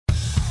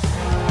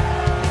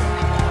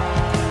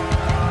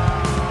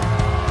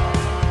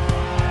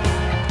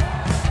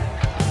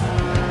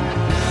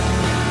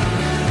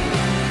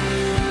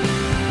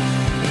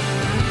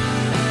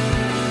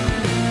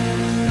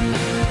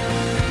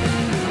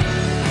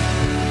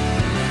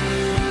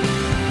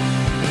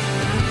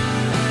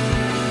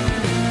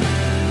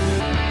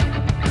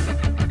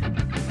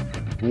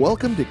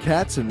Welcome to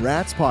Cats and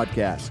Rats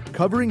Podcast,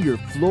 covering your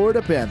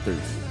Florida Panthers.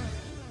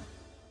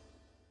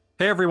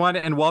 Hey everyone,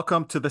 and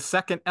welcome to the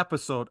second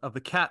episode of the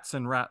Cats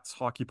and Rats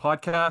Hockey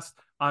Podcast.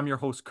 I'm your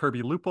host,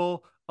 Kirby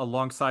Lupo,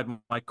 alongside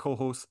my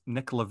co-hosts,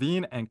 Nick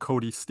Levine and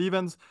Cody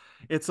Stevens.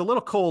 It's a little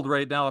cold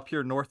right now up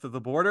here north of the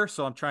border,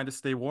 so I'm trying to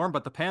stay warm,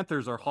 but the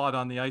Panthers are hot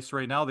on the ice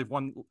right now. They've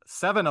won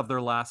 7 of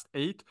their last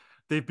 8.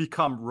 They've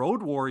become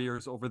road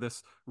warriors over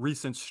this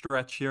recent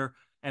stretch here,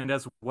 and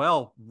as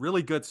well,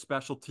 really good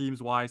special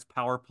teams-wise,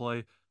 power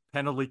play,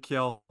 penalty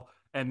kill,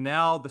 and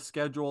now the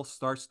schedule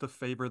starts to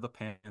favor the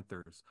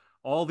Panthers.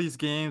 All these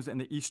games in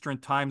the Eastern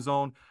time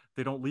zone.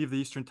 They don't leave the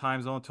Eastern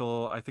time zone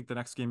until I think the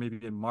next game maybe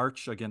in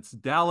March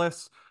against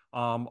Dallas. A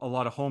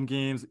lot of home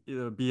games,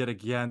 be it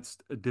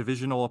against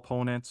divisional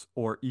opponents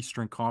or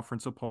Eastern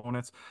Conference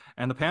opponents.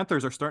 And the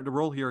Panthers are starting to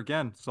roll here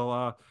again.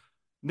 So,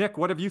 Nick,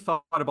 what have you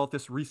thought about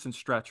this recent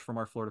stretch from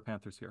our Florida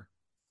Panthers here?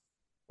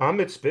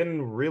 It's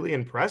been really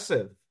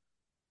impressive.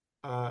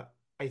 Uh,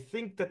 I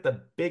think that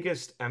the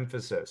biggest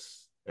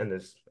emphasis in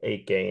this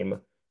 8 game,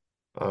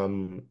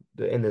 in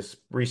this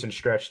recent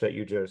stretch that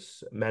you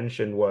just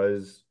mentioned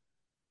was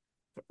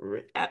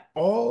at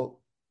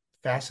all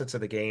facets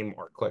of the game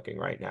are clicking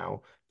right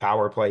now.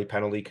 Power play,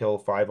 penalty kill,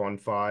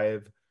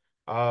 5-on-5.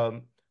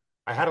 Um,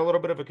 I had a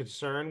little bit of a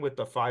concern with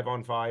the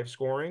 5-on-5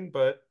 scoring,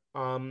 but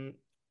I'm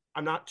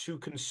not too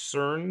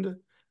concerned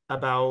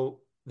about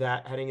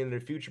that heading into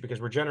the future because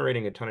we're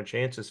generating a ton of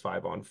chances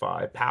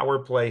 5-on-5. Power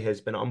play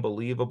has been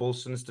unbelievable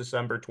since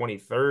December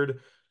 23rd.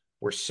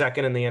 We're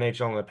second in the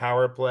NHL in the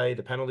power play.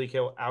 The penalty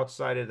kill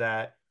outside of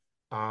that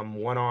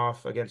one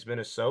off against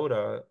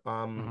Minnesota.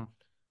 Mhm.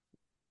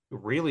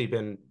 Really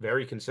been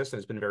very consistent.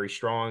 It's been very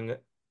strong.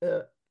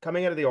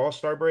 Coming out of the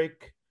All-Star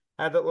break,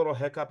 had that little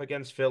hiccup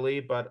against Philly,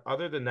 but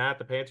other than that,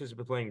 the Panthers have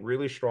been playing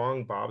really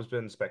strong. Bob's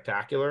been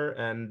spectacular,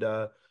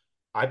 and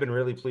I've been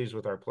really pleased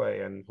with our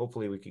play, and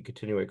hopefully we can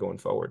continue it going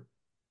forward.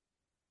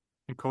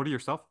 And Cody,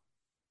 yourself?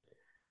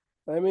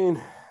 I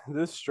mean,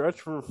 this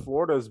stretch for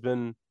Florida has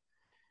been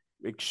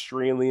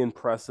extremely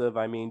impressive.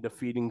 I mean,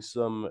 defeating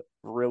some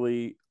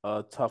really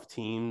tough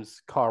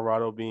teams,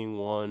 Colorado being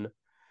one.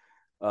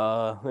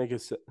 Like I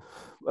said,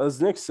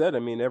 as Nick said, I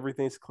mean,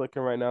 everything's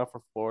clicking right now for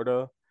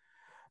Florida.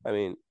 I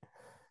mean,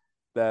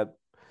 that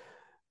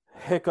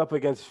hiccup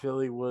against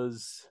Philly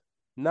was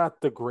not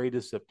the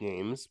greatest of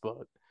games,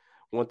 but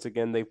once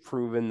again, they've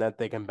proven that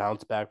they can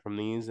bounce back from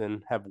these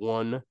and have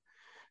won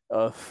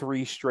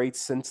 3 straight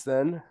since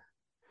then.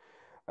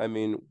 I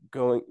mean,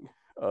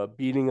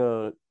 beating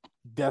a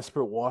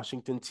desperate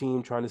Washington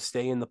team, trying to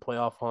stay in the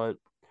playoff hunt.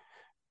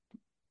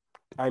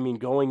 I mean,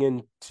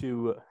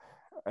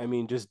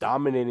 just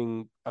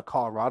dominating a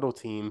Colorado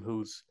team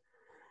who's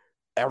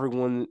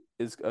everyone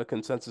is a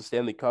consensus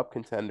Stanley Cup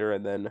contender,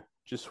 and then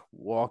just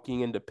walking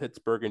into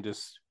Pittsburgh and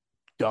just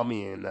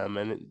dummying them.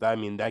 And I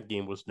mean, that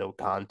game was no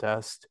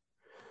contest.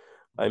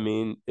 I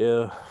mean,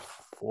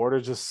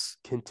 Florida just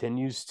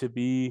continues to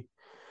be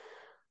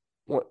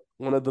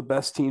one of the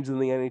best teams in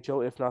the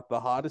NHL, if not the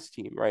hottest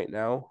team right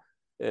now,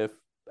 if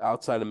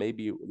outside of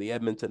maybe the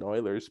Edmonton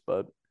Oilers,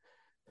 but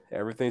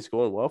everything's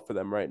going well for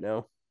them right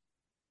now.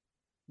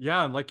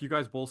 Yeah, and like you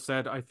guys both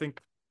said, I think,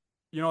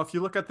 if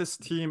you look at this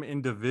team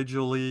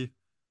individually,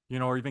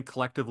 or even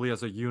collectively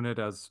as a unit,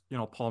 as,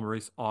 Paul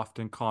Maurice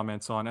often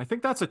comments on, I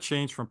think that's a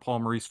change from Paul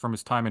Maurice from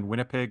his time in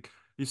Winnipeg.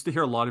 I used to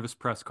hear a lot of his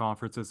press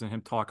conferences and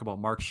him talk about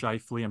Mark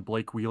Scheifele and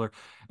Blake Wheeler.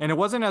 And it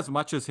wasn't as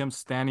much as him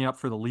standing up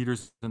for the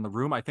leaders in the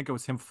room. I think it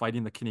was him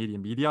fighting the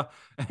Canadian media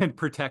and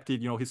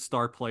protecting, his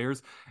star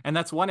players. And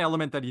that's one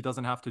element that he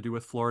doesn't have to do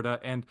with Florida.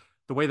 And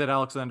the way that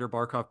Alexander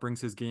Barkov brings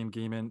his game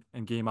in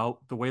and game out,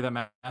 the way that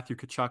Matthew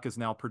Tkachuk is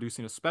now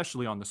producing,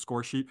 especially on the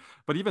score sheet,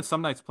 but even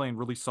some nights playing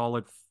really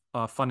solid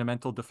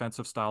fundamental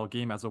defensive style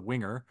game as a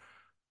winger.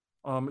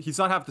 He's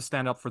not having to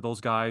stand up for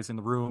those guys in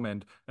the room,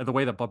 and the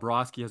way that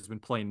Bobrovsky has been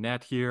playing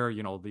net here,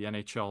 the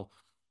NHL,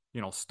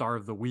 star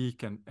of the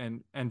week,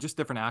 and just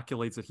different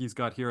accolades that he's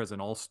got here as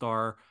an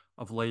all-star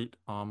of late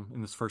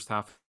in this first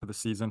half of the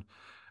season.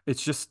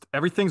 It's just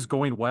everything's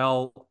going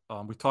well.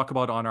 We talk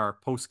about on our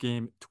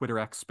post-game Twitter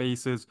X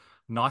Spaces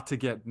not to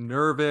get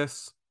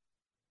nervous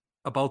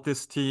about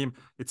this team.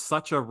 It's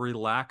such a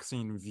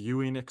relaxing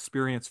viewing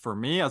experience for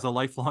me as a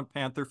lifelong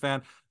Panther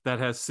fan that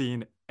has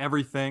seen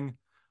everything,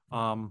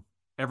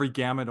 every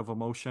gamut of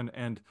emotion.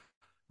 And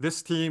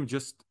this team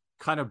just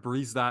kind of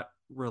breathes that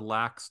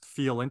relaxed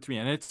feel into me.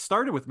 And it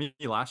started with me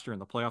last year in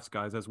the playoffs,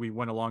 guys, as we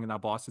went along in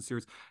that Boston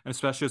series, and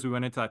especially as we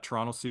went into that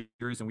Toronto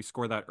series and we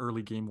scored that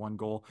early game 1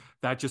 goal.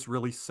 That just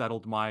really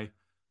settled my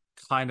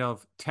kind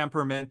of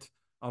temperament,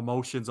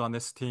 emotions on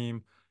this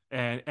team,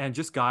 and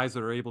just guys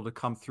that are able to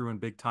come through in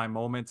big time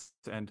moments,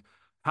 and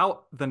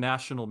how the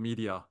national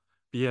media,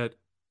 be it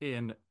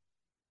in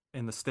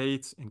the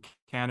States, in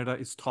Canada,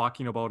 is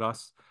talking about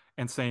us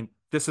and saying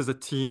this is a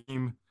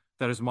team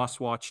that is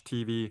must-watch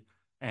TV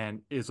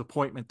and is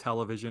appointment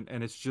television.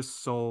 And it's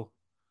just so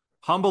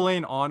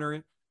humbling,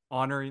 honoring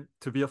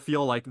to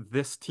feel like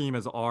this team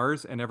is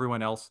ours and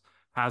everyone else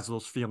has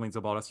those feelings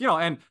about us, you know,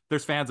 and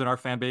there's fans in our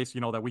fan base, you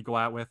know, that we go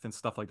out with and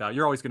stuff like that.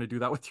 You're always going to do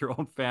that with your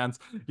own fans,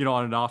 you know,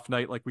 on an off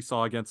night, like we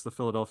saw against the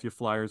Philadelphia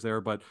Flyers there.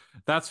 But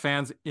that's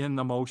fans in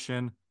the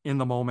motion, in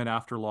the moment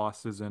after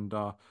losses. And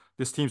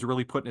this team's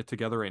really putting it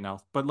together right now.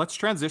 But let's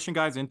transition,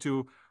 guys,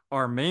 into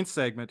our main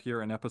segment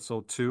here in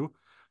episode 2.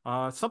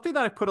 Something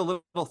that I put a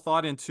little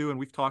thought into, and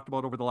we've talked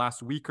about over the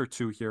last week or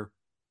two here.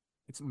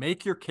 It's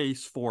Make Your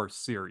Case For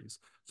series.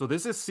 So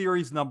this is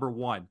series number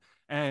 1.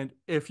 And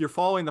if you're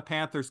following the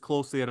Panthers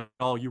closely at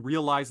all, you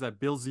realize that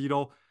Bill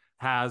Zito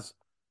has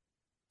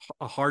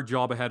a hard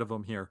job ahead of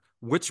him here.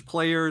 Which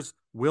players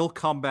will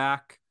come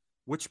back?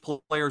 Which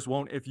players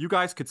won't? If you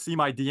guys could see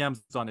my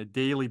DMs on a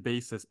daily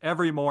basis,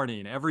 every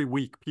morning, every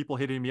week, people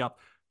hitting me up.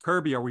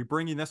 Kirby, are we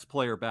bringing this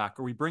player back?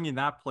 Are we bringing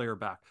that player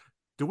back?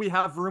 Do we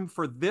have room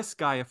for this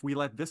guy if we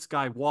let this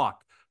guy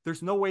walk?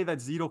 There's no way that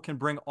Zito can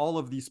bring all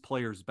of these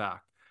players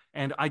back.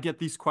 And I get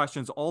these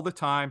questions all the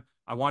time.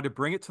 I want to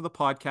bring it to the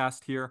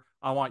podcast here.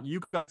 I want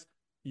you guys,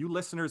 you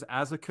listeners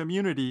as a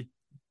community,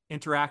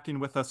 interacting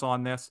with us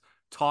on this,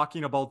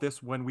 talking about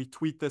this when we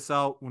tweet this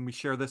out, when we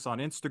share this on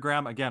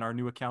Instagram. Again, our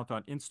new account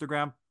on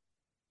Instagram,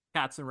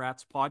 Cats and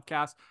Rats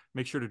Podcast.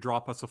 Make sure to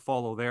drop us a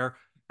follow there.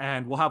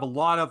 And we'll have a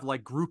lot of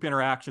like group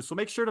interaction. So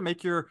make sure to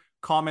make your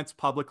comments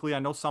publicly. I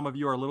know some of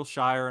you are a little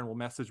shyer and will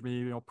message me,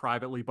 you know,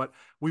 privately, but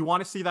we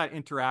want to see that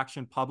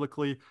interaction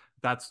publicly.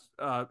 That's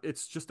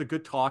it's just a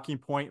good talking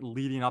point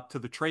leading up to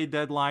the trade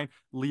deadline,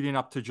 leading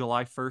up to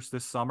July 1st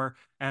this summer,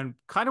 and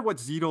kind of what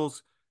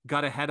Zito's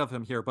got ahead of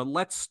him here. But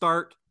let's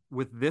start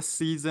with this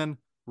season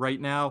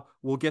right now.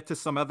 We'll get to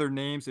some other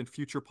names in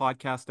future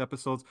podcast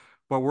episodes,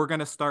 but we're going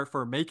to start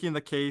for making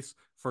the case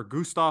for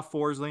Gustav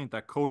Forsling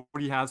that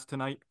Cody has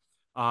tonight,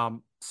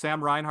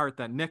 Sam Reinhart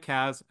that Nick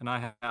has, and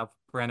I have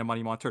Brandon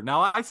Money Montour.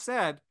 Now, I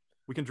said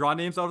we can draw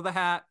names out of the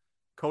hat.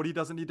 Cody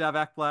doesn't need to have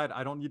Ekblad.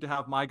 I don't need to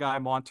have my guy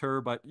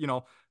Montour, but, you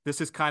know,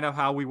 this is kind of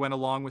how we went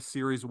along with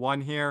Series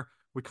 1 here.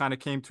 We kind of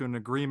came to an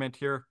agreement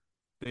here.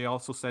 They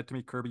also said to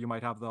me, Kirby, you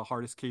might have the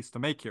hardest case to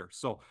make here.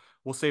 So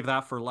we'll save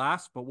that for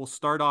last, but we'll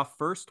start off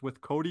first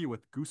with Cody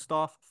with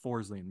Gustav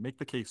Forsling. Make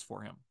the case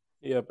for him.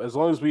 Yep. As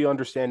long as we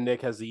understand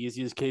Nick has the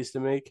easiest case to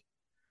make.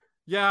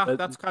 Yeah,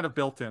 that's kind of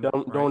built in.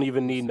 Don't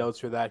even need notes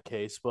for that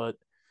case, but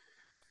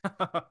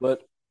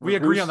we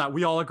agree on that.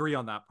 We all agree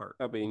on that part.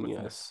 I mean,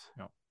 yes.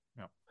 Yeah.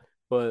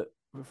 But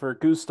for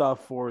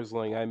Gustav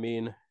Forsling, I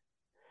mean,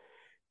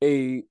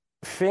 a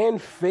fan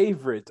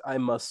favorite, I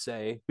must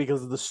say,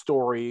 because of the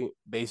story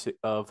basic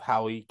of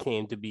how he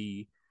came to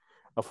be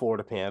a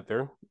Florida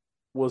Panther,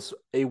 was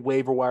a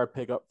waiver wire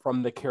pickup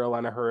from the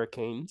Carolina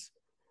Hurricanes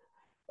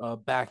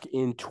back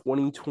in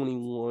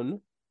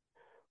 2021.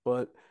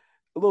 But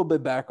a little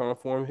bit background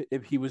for him.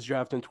 If he was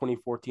drafted in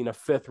 2014, a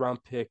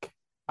 5th-round pick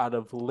out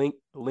of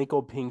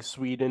Linköping,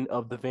 Sweden,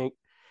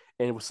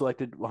 and was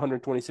selected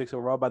 126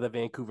 overall by the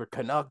Vancouver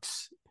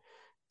Canucks.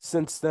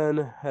 Since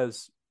then,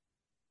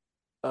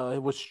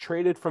 was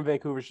traded from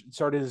Vancouver,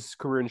 started his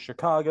career in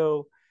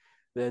Chicago,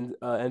 then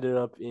ended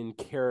up in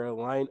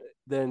Carolina,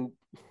 then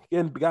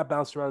again got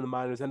bounced around the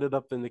minors, ended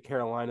up in the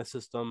Carolina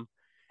system,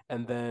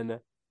 and then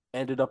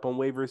ended up on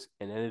waivers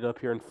and ended up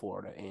here in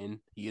Florida, and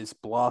he has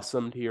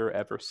blossomed here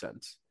ever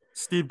since.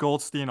 Steve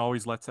Goldstein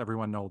always lets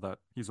everyone know that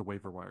he's a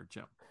waiver wire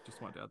gem.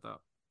 Just wanted to add that.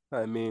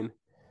 I mean,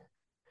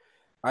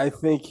 I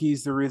think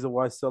he's the reason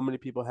why so many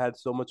people had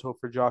so much hope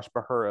for Josh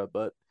Bahura,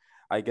 but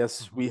I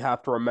guess we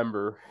have to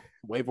remember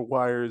waiver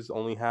wires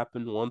only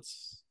happen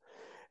once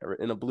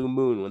in a blue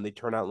moon when they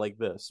turn out like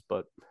this.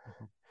 But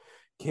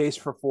case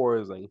for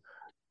Forsling,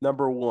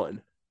 number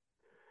 1,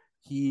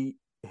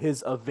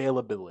 his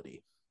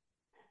availability.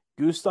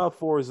 Gustav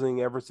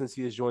Forsling, ever since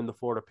he has joined the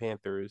Florida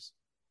Panthers,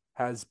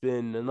 has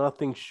been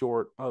nothing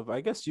short of,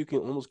 I guess you can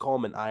almost call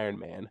him an Iron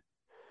Man.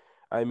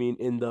 I mean,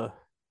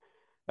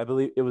 I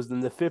believe it was in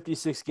the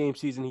 56 game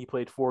season, he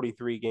played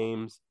 43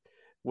 games,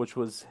 which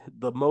was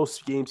the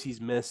most games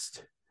he's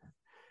missed.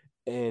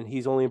 And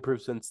he's only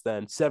improved since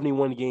then.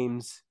 71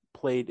 games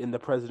played in the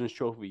President's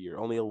Trophy year,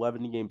 only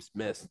 11 games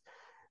missed.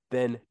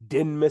 Then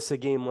didn't miss a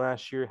game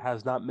last year,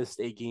 has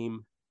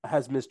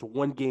missed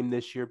 1 game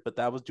this year, but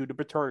that was due to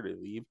paternity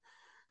leave.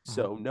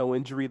 So no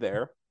injury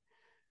there.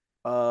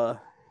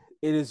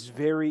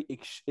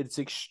 It's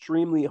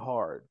extremely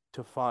hard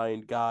to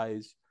find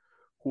guys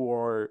who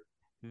are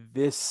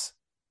this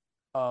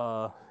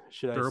durable,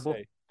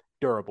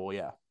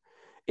 yeah.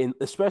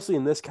 Especially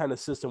in this kind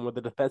of system where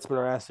the defensemen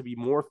are asked to be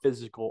more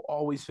physical,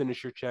 always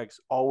finish your checks,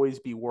 always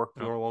be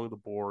working along the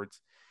boards.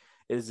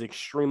 It is an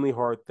extremely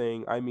hard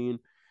thing. I mean,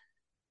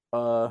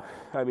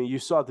 you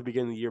saw at the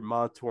beginning of the year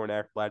Montour and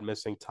Ekblad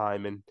missing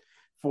time, and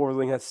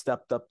Forsling has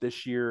stepped up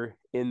this year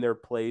in their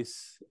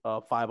place,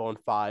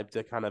 5-on-5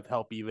 to kind of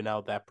help even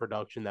out that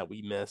production that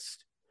we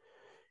missed.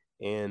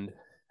 And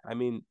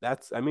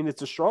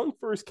it's a strong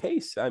first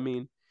case. I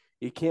mean,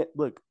 you can't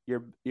look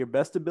your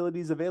best ability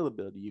is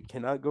availability. You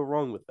cannot go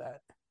wrong with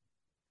that.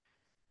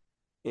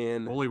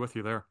 And fully with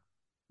you there.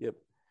 Yep.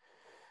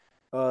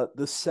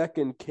 The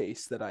second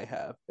case that I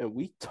have, and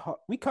we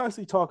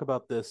constantly talk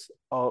about this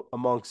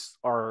amongst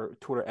our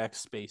Twitter X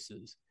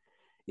spaces,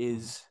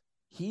 is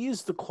he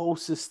is the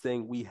closest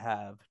thing we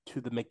have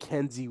to the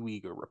Mackenzie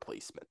Weegar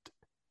replacement.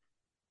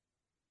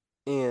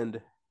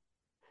 And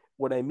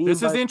what I mean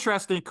This is by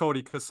interesting,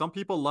 Cody, because some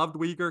people loved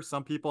Uyghur,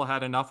 some people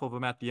had enough of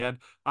him at the end.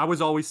 I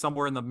was always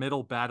somewhere in the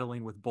middle,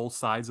 battling with both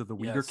sides of the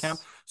Uyghur camp.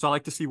 So I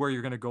like to see where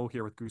you're going to go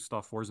here with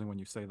Gustav Forsling when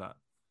you say that.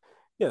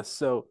 Yes.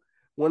 So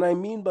when I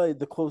mean by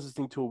the closest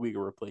thing to a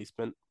Uyghur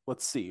replacement,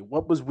 let's see.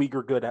 What was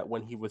Uyghur good at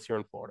when he was here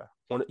in Florida?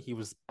 He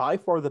was by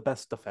far the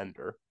best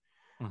defender.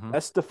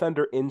 Best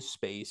defender in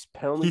space.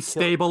 He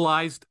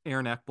stabilized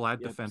Aaron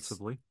Ekblad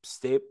defensively.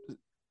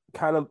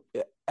 Kind of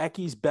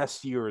Eki's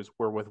best years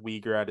were with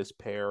Uyghur at his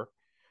pair.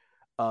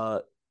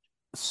 And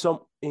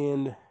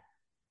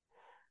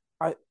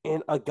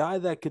a guy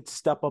that could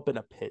step up in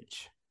a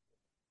pinch.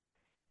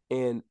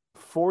 And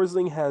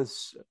Forsling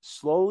has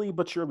slowly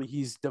but surely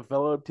he's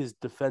developed his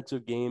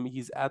defensive game.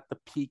 He's at the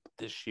peak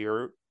this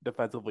year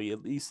defensively,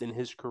 at least in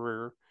his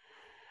career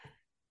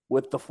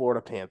with the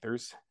Florida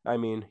Panthers. I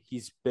mean,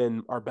 he's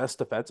been our best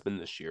defenseman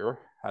this year.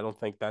 I don't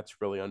think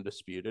that's really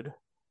undisputed.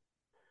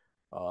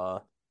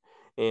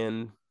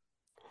 And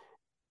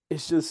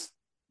it's just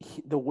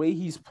the way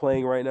he's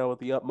playing right now with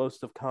the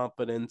utmost of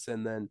confidence,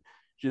 and then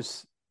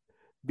just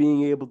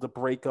being able to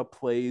break up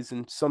plays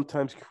and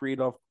sometimes create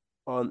off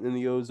in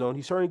the O zone.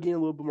 He's starting to gain a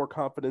little bit more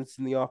confidence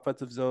in the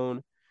offensive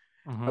zone.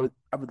 I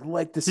would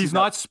like to see. He's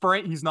not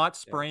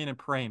spraying and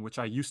praying, which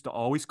I used to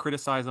always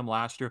criticize him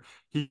last year.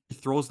 He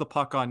throws the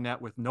puck on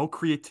net with no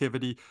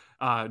creativity,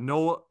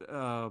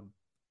 no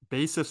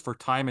basis for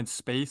time and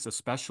space,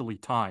 especially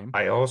time.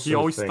 He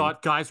always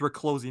thought guys were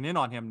closing in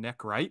on him,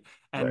 Nick, right?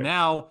 And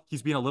now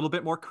he's being a little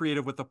bit more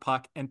creative with the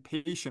puck and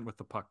patient with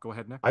the puck. Go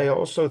ahead, Nick. I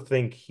also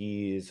think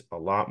he's a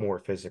lot more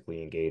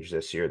physically engaged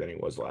this year than he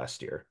was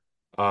last year.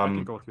 I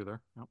can go through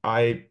there. Yep.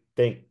 I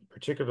think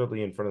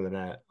particularly in front of the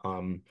net,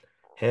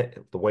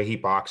 the way he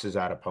boxes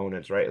out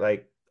opponents, right?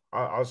 Like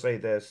I'll say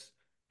this,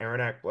 Aaron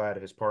Ekblad,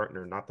 his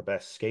partner, not the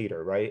best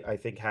skater, right? I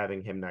think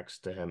having him next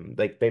to him,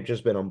 like they've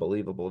just been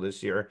unbelievable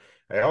this year.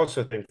 I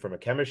also think from a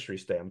chemistry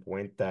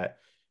standpoint that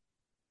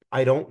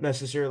I don't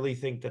necessarily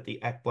think that the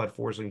Ekblad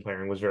Forsling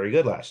pairing was very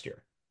good last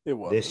year. It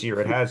was. This year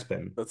it has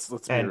been. Let's be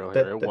real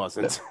here. It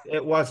wasn't.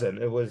 It wasn't.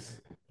 It was.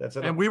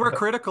 And we were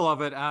critical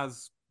of it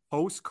as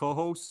hosts,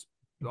 co-hosts,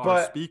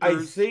 but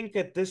speakers. I think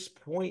at this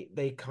point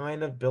they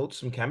kind of built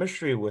some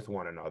chemistry with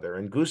one another,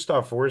 and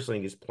Gustav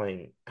Forsling is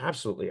playing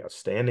absolutely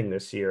outstanding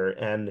this year,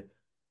 and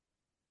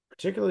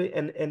particularly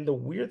and the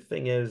weird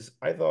thing is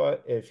I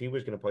thought if he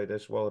was going to play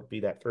this well, it'd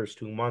be that first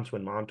 2 months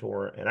when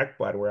Montour and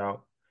Ekblad were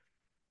out.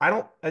 I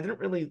thought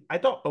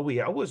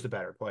OEL was the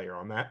better player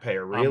on that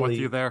pair, really. I'm with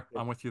you there.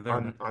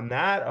 On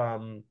that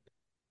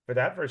for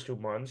that first 2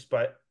 months,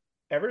 but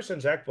ever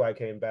since Ekblad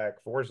came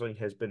back, Forsling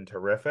has been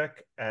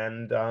terrific,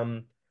 and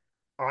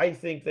I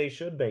think they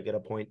should make it a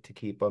point to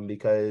keep him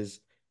because,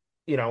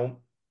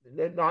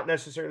 they're not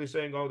necessarily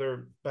saying, oh,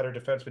 they're better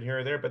defensemen here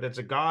or there, but it's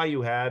a guy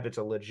you have. It's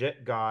a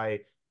legit guy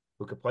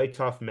who could play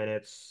tough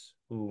minutes,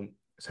 who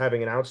is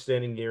having an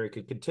outstanding year. He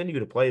could continue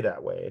to play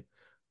that way.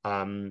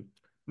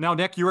 Now,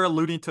 Nick, you were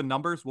alluding to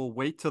numbers. We'll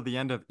wait till the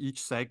end of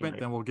each segment,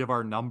 then we'll give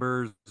our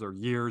numbers or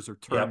years or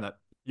term that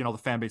the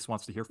fan base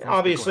wants to hear from.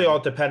 Obviously, all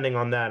depending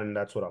on that, and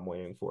that's what I'm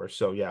waiting for.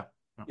 So yeah.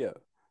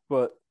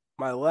 But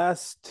my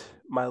last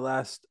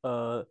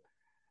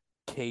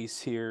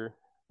case here,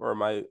 or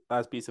my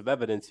last piece of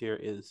evidence here,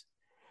 is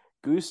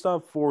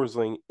Gustav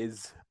Forsling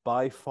is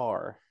by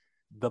far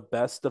the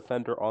best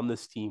defender on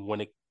this team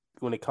when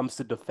it comes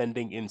to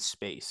defending in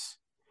space.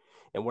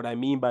 And what I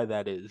mean by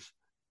that is,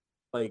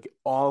 like,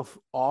 off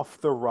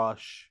the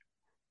rush,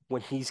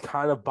 when he's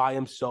kind of by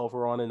himself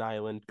or on an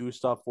island,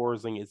 Gustav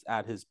Forsling is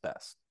at his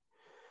best.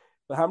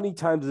 But how many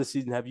times this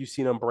season have you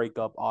seen him break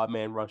up odd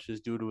man rushes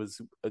due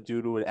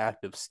to an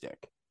active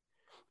stick?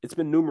 It's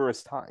been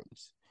numerous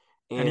times.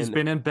 And he's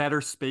been in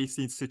better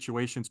spacing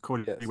situations,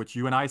 Cody, which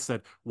you and I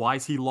said, why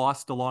is he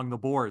lost along the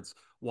boards?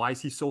 Why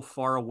is he so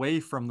far away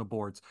from the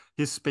boards?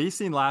 His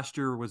spacing last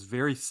year was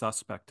very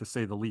suspect, to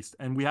say the least.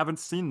 And we haven't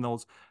seen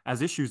those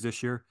as issues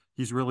this year.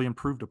 He's really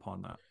improved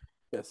upon that.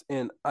 Yes.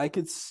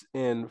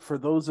 And for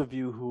those of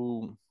you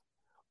who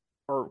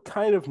are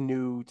kind of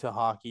new to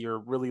hockey or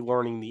really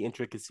learning the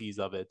intricacies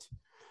of it,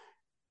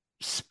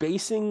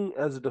 spacing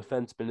as a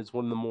defenseman is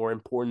one of the more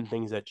important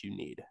things that you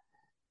need,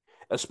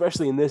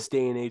 especially in this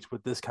day and age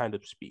with this kind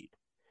of speed.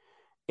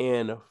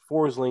 And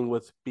Forsling,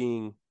 with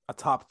being a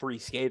top 3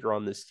 skater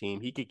on this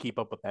team, he could keep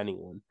up with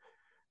anyone.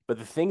 But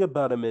the thing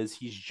about him is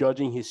he's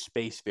judging his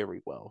space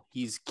very well.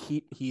 He's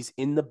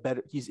in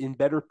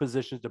better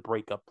positions to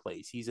break up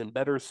plays. He's in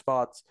better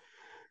spots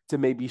to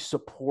maybe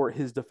support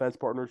his defense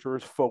partners or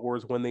his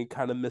forwards when they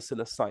kind of miss an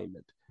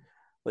assignment.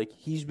 Like,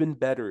 he's been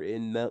better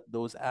in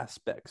those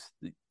aspects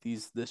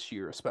this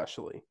year,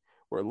 especially.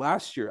 Where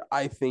last year,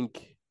 I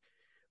think,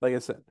 like I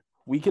said,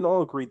 we can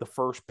all agree the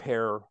first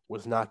pair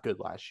was not good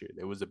last year.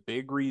 There was a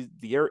big reason.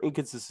 The air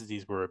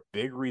inconsistencies were a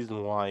big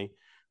reason why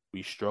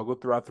we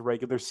struggled throughout the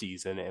regular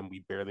season and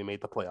we barely made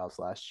the playoffs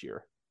last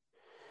year.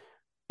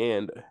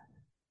 And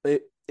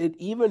it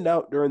evened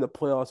out during the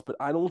playoffs, but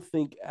I don't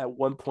think at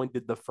one point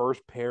did the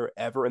first pair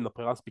ever in the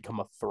playoffs become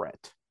a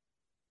threat.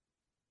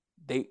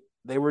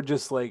 They were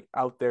just like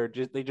out there,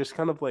 they just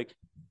kind of like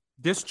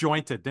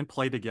disjointed, didn't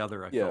play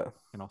together. I yeah,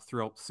 felt,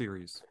 throughout the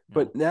series.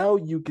 But now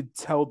you could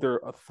tell they're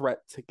a threat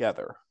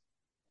together,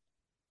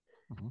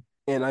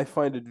 and I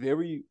find it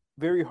very,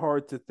 very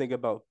hard to think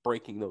about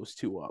breaking those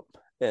two up.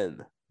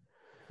 And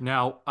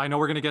now, I know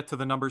we're going to get to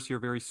the numbers here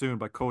very soon,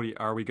 but Cody,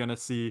 are we going to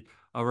see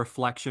a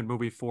reflection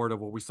moving forward of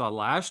what we saw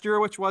last year,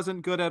 which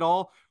wasn't good at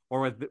all,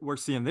 or what we're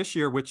seeing this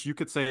year, which you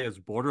could say is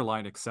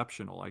borderline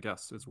exceptional, I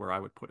guess, is where I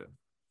would put it.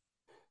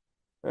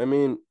 I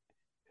mean,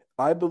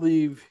 I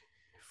believe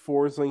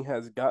Forsling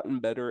has gotten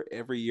better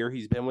every year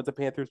he's been with the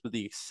Panthers, with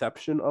the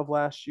exception of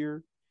last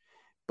year.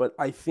 But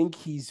I think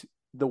he's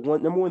the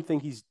number one thing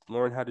he's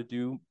learned how to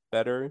do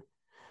better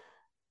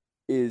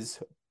is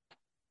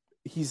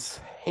he's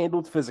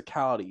handled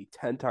physicality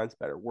 10 times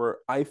better. Where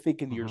I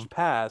think in years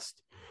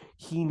past,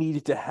 he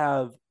needed to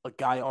have a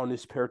guy on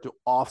his pair to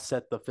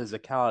offset the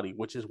physicality,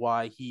 which is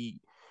why he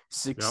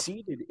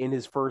succeeded in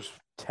his first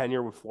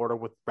tenure with Florida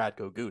with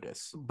Radko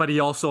Gudas. But he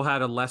also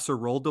had a lesser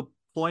role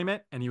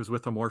deployment, and he was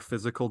with a more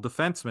physical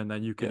defenseman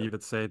than you could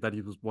even say that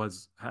he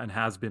was and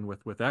has been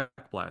with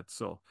Ekblad.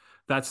 So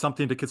that's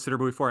something to consider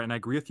moving forward. And I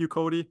agree with you,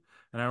 Cody.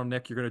 And I know,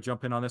 Nick, you're going to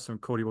jump in on this, and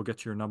Cody will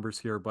get your numbers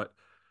here. But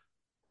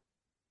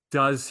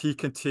does he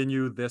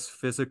continue this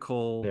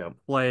physical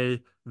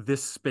play,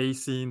 this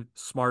spacing,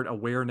 smart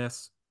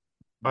awareness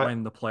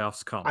when the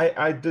playoffs come?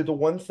 I did the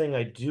one thing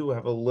I do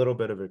have a little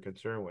bit of a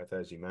concern with,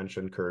 as you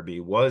mentioned, Kirby,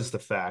 was the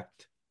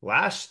fact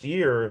last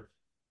year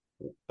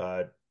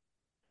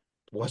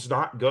was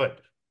not good.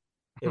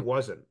 It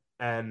wasn't.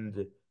 And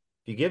if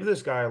you give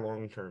this guy a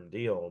long-term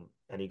deal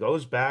and he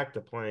goes back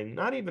to playing,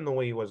 not even the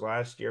way he was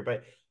last year,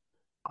 but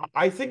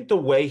I think the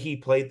way he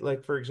played,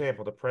 like, for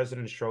example, the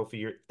President's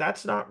Trophy,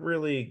 that's not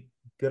really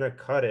going to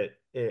cut it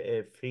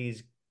if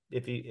he's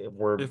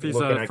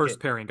a first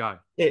pairing guy.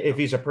 If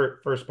he's a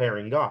first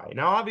pairing guy.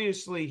 Now,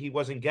 obviously, he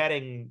wasn't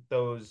getting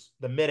the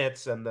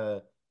minutes and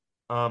the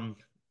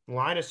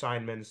line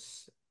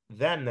assignments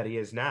then that he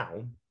is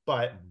now.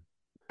 But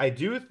I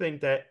do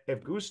think that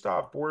if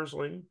Gustav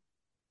Forsling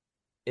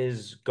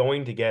is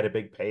going to get a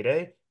big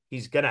payday,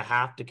 he's going to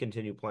have to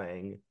continue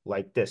playing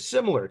like this,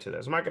 similar to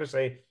this. I'm not going to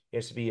say he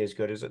has to be as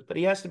good as it, but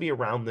he has to be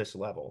around this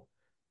level,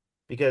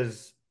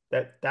 because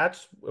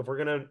that's if we're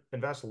going to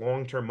invest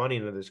long-term money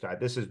into this guy,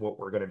 this is what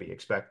we're going to be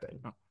expecting.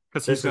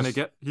 Because he's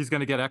going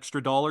to get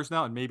extra dollars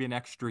now, and maybe an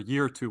extra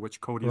year or two, which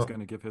Cody's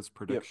going to give his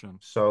prediction. Yep.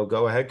 So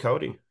go ahead,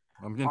 Cody.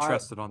 I'm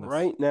interested on this.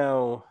 Right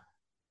now,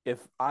 if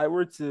I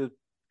were to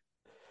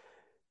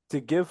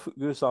give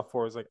Gustav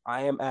Forsling,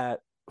 I am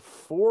at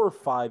 4 or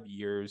 5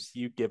 years,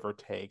 you give or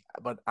take,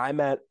 but I'm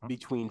at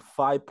between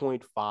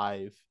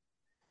 5.5.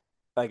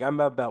 Like, I'm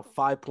about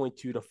 5.2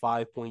 to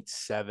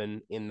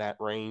 5.7 in that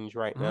range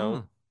right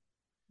now.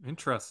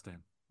 Interesting.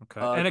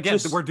 Okay. And again,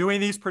 we're doing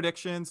these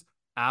predictions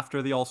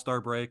after the All-Star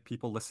break.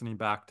 People listening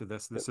back to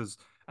this is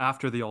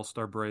after the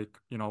All-Star break,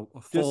 a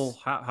full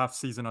half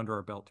season under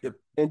our belt here.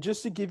 And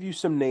just to give you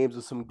some names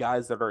of some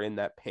guys that are in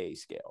that pay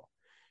scale.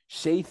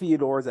 Shea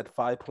Theodore is at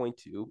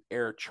 5.2.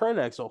 Eric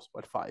Trenek's also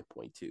at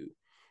 5.2.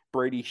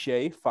 Brady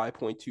Shea,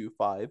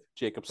 5.25.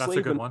 Jacob Slavin,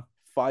 that's a good one.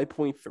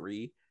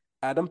 5.3.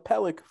 Adam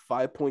Pelech,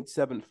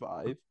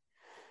 5.75.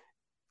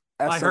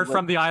 I heard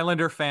from the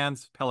Islander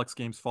fans, Pelech's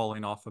game's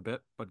falling off a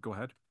bit, but go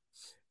ahead.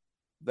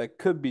 That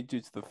could be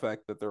due to the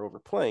fact that they're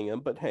overplaying him,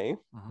 but hey,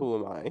 who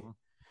am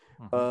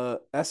I?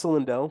 Esa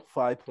Lindell,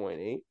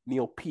 5.8.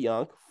 Neil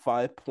Pionk,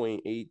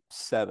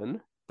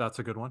 5.87. That's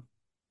a good one.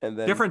 And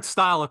then different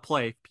style of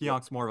play.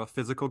 Pionk's more of a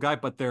physical guy,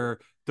 but their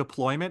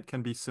deployment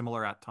can be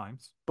similar at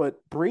times. But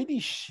Brady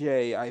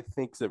Shea, I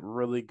think, is a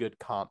really good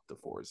comp to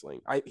Forsling.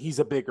 He's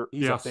a bigger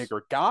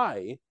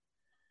guy,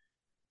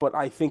 but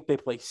I think they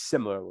play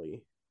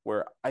similarly.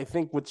 Where I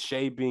think with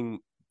Shea being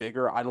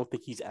bigger, I don't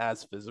think he's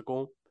as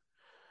physical.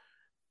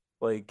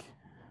 But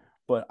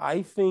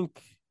I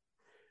think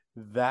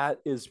that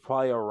is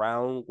probably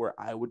around where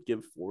I would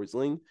give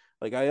Forsling.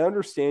 I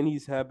understand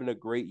he's having a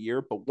great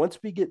year, but once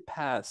we get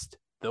past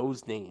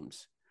those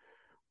names,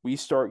 we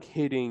start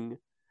hitting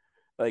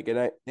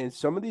and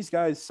some of these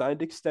guys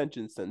signed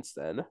extensions since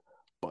then,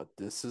 but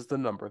this is the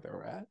number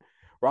they're at.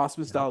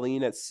 Rasmus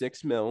Dahlin at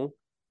 $6 million.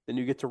 Then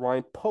you get to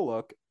Ryan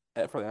Pulock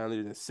for the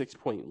Islanders at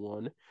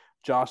 6.1.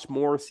 Josh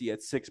Morrissey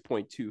at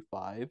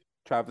 6.25.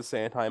 Travis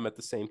Sanheim at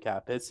the same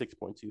cap hit,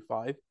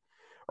 6.25.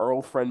 Our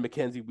old friend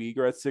Mackenzie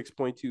Weegar at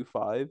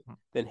 6.25.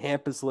 Then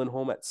Hampus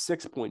Lindholm at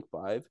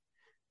 6.5.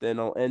 Then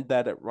I'll end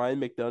that at Ryan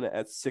McDonough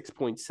at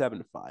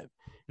 6.75.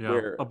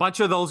 Yeah, a bunch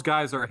of those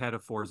guys are ahead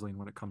of Forsling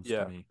when it comes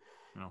to me.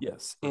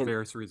 Yes, for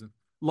various reasons.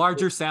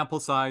 Larger sample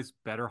size,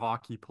 better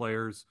hockey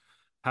players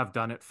have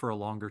done it for a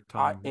longer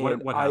time.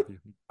 What have you?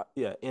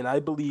 Yeah, and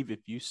I believe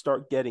if you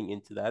start getting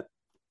into that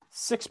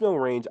 $6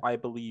 million range, I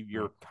believe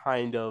you're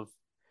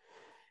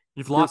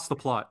you've lost the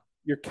plot.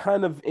 You're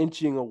kind of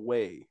inching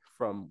away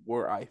from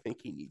where I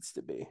think he needs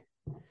to be.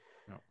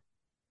 Yeah.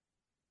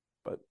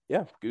 But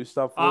yeah,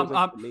 Gustav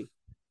Forsling for me.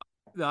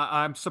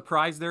 I'm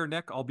surprised there,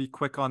 Nick. I'll be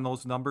quick on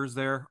those numbers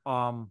there.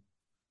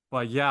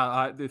 But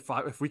yeah,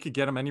 if we could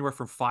get him anywhere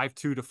from 5.2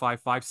 to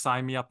 5.5,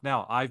 sign me up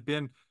now. I've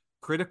been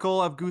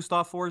critical of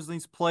Gustav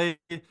Forsling's play,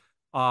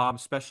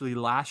 especially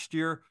last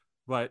year,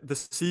 but the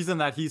season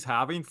that he's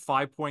having,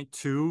 5.2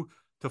 to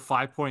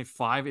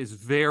 5.5, is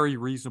very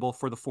reasonable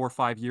for the 4 or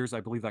 5 years, I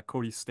believe that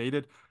Cody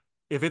stated.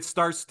 If it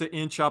starts to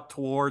inch up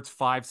towards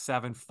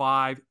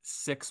 5.75,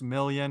 6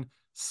 million,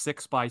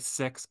 6 by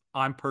 6,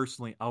 I'm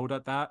personally out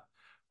at that.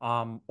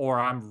 Or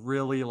I'm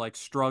really like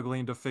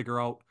struggling to figure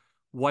out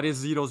what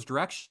is Zito's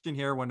direction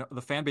here when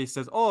the fan base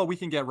says, oh, we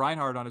can get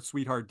Reinhardt on a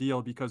sweetheart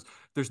deal because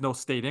there's no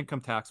state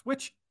income tax,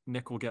 which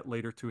Nick will get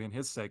later too in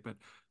his segment.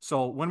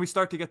 So when we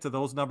start to get to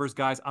those numbers,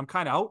 guys, I'm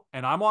kind of out,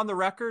 and I'm on the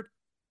record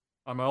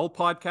on my old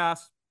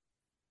podcast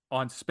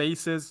on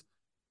Spaces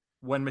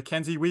when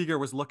Mackenzie Weegar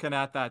was looking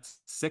at that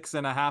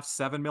 6.5,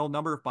 7 mil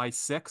number by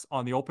 6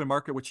 on the open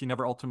market, which he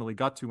never ultimately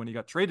got to when he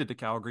got traded to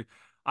Calgary.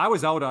 I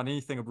was out on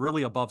anything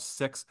really above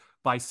 6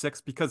 by 6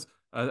 because,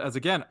 as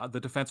again,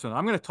 the defenseman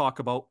I'm going to talk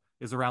about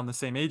is around the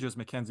same age as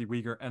Mackenzie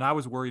Weegar, and I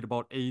was worried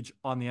about age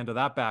on the end of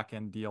that back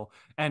end deal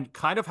and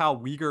kind of how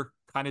Weegar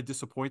kind of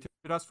disappointed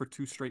us for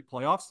 2 straight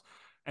playoffs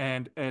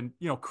and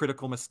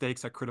critical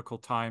mistakes at critical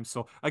times.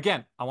 So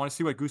again, I want to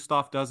see what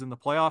Gustav does in the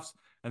playoffs,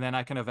 and then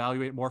I can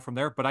evaluate more from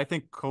there. But I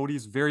think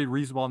Cody's very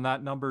reasonable on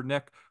that number.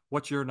 Nick,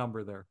 what's your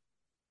number there?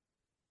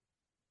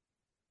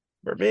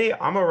 For me,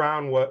 I'm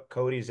around what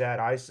Cody's at.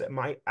 I set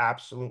my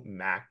absolute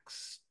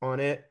max on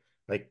it.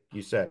 Like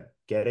you said,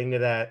 getting to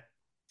that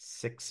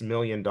 $6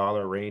 million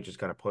range is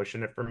kind of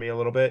pushing it for me a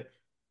little bit.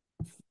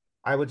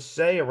 I would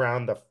say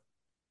around the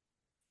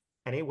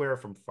anywhere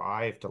from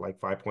 5 to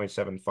like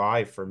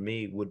 5.75 for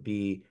me would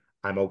be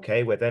I'm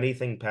okay with.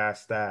 Anything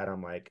past that.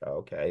 I'm like,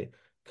 okay,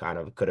 kind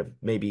of could have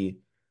maybe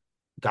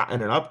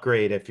gotten an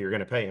upgrade if you're going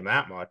to pay him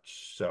that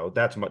much. So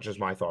that's much as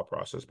my thought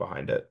process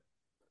behind it.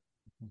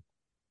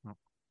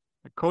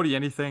 Cody,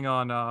 anything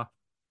on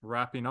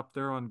wrapping up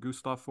there on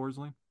Gustav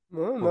Forsling?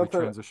 No, Before we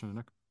transition to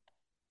Nick?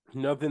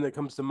 Nothing that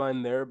comes to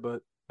mind there,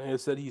 but like I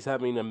said, he's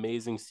having an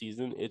amazing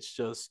season. It's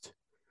just,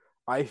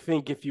 I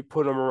think if you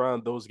put him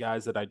around those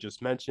guys that I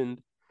just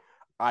mentioned,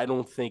 I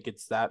don't think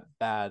it's that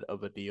bad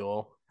of a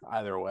deal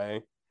either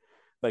way.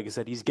 Like I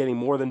said, he's getting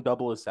more than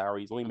double his salary.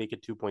 He's only making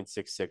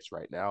 2.66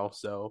 right now.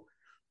 So,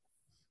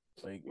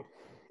 like,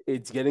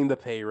 it's getting the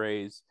pay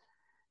raise.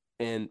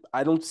 And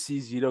I don't see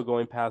Zito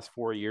going past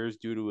 4 years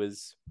due to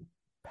his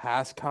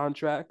past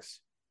contracts,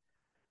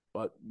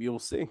 but we'll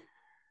see.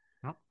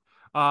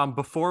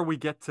 Before we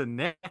get to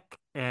Nick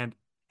and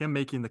him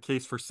making the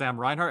case for Sam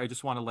Reinhart, I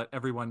just want to let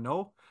everyone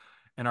know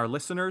and our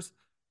listeners,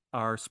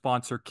 our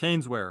sponsor,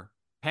 CanesWear.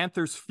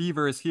 Panthers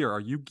fever is here. Are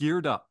you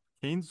geared up?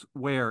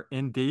 CanesWear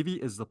in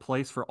Davie is the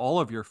place for all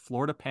of your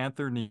Florida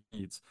Panther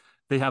needs.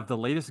 They have the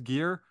latest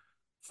gear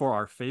for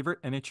our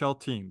favorite NHL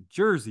team: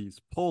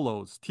 jerseys,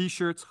 polos,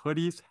 t-shirts,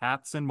 hoodies,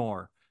 hats, and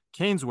more.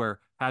 CanesWear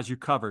has you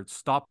covered.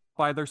 Stop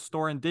by their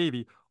store in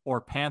Davie or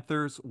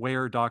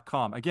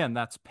pantherswear.com. Again,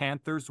 that's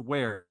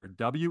pantherswear,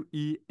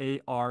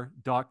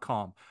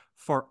 wear.com,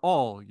 for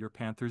all your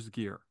Panthers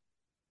gear.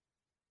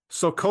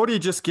 So Cody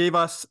just gave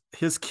us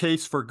his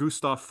case for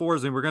Gustav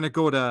Forsling. We're going to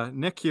go to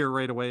Nick here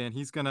right away, and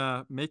he's going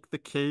to make the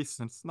case,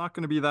 and it's not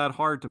going to be that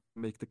hard to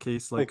make the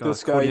case like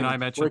this Cody guy and I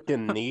mentioned.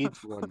 freaking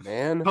needs one,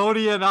 man.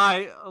 Cody and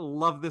I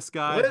love this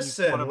guy. He's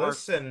one of our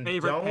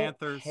favorite Don't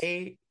Panthers.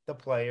 hate the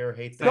player,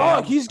 hate the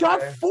Dog, he's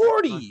got guy.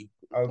 40.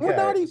 We're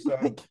not Okay, even so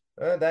like...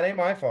 that ain't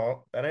my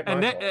fault. That ain't And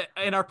my Nick, fault.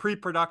 in our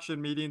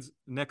pre-production meetings,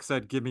 Nick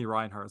said, "Give me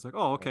Reinhardt." I was like,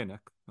 "Oh, okay, Nick.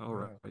 All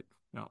right."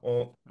 No,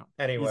 Well, no.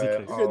 anyway, Easy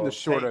case. You're getting the I'll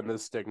short take end of the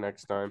stick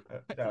next time.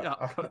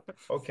 Yeah.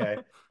 okay.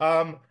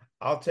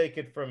 I'll take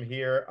it from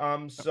here.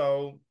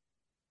 So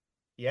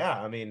yeah,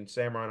 I mean,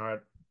 Sam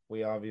Reinhart,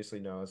 we obviously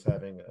know, is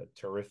having a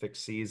terrific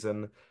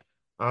season.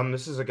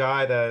 This is a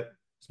guy that,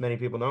 as many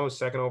people know, is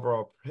second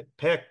overall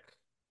pick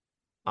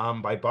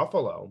by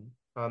Buffalo.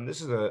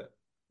 This is a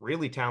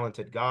really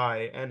talented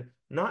guy, and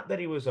not that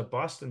he was a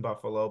bust in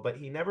Buffalo, but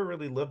he never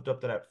really lived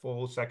up to that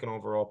full second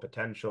overall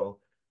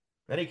potential.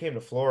 Then he came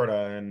to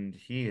Florida, and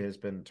he has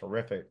been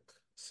terrific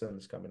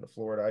since coming to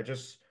Florida. I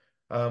just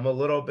a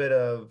little bit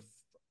of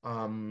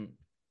um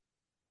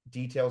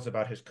details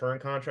about his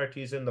current contract.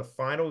 He's in the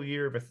final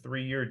year of a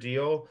 3-year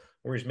deal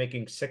where he's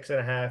making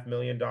 $6.5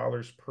 million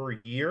per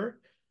year.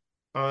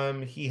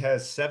 He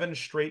has 7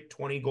 straight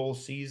 20-goal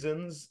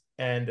seasons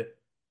and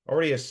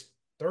already has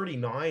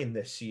 39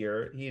 this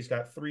year. He's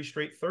got 3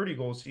 straight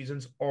 30-goal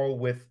seasons, all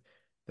with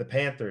the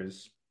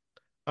Panthers.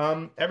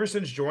 Ever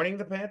since joining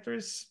the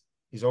Panthers,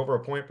 he's over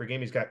a point per game.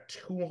 He's got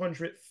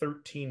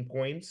 213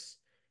 points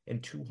in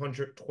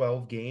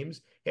 212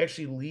 games. He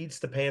actually leads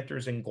the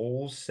Panthers in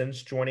goals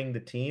since joining the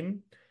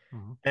team.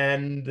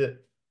 And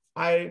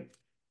I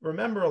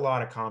remember a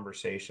lot of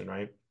conversation,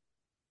 right,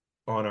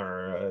 on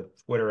our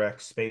Twitter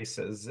X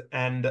Spaces.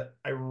 And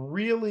I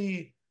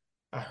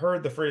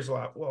heard the phrase a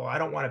lot, well, I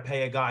don't want to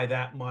pay a guy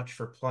that much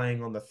for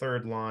playing on the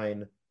third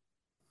line.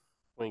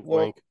 Wink,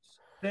 Well, wink.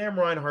 Sam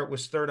Reinhart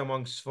was third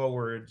amongst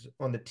forwards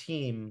on the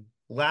team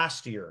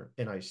last year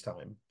in ice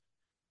time.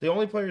 The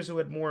only players who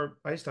had more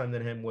ice time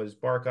than him was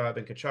Barkov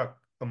and Kachuk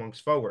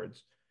amongst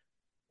forwards.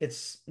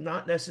 It's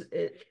not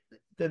necessary.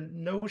 The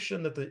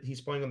notion that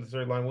he's playing on the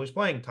third line, well, he's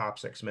playing top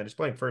 6 minutes,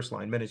 playing first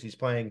line minutes, he's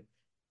playing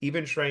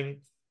even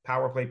strength,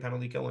 power play,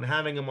 penalty kill, and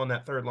having him on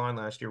that third line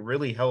last year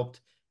really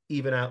helped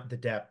even out the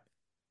depth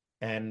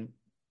and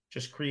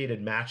just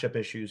created matchup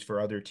issues for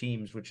other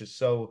teams, which is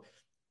so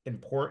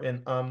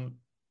important.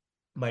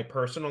 My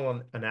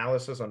personal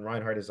analysis on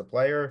Reinhart as a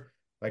player,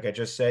 like I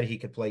just said, he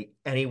could play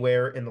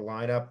anywhere in the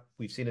lineup.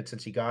 We've seen it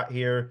since he got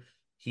here.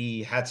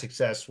 He had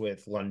success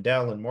with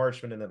Lundell and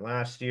Marchman, and then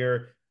last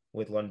year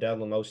with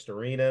Lundell and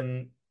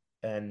Osterinen,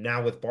 and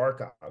now with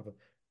Barkov.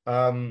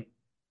 Um,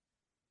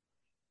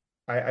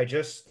 I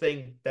just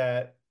think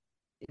that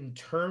in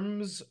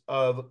terms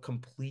of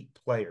complete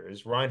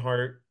players,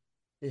 Reinhart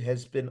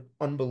has been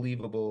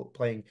unbelievable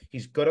playing.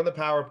 He's good on the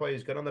power play.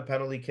 He's good on the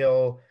penalty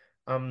kill.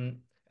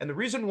 And the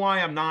reason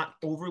why I'm not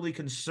overly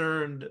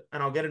concerned,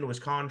 and I'll get into his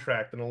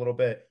contract in a little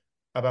bit,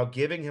 about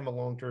giving him a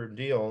long-term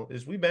deal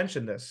is we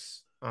mentioned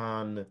this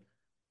on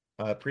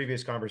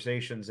previous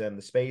conversations and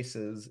the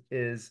spaces,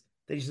 is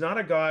that he's not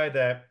a guy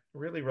that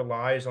really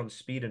relies on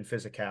speed and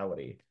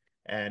physicality.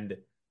 And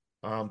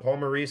Paul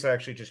Maurice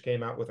actually just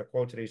came out with a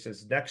quote today. He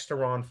says, next to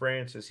Ron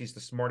Francis, he's the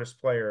smartest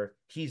player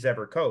he's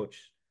ever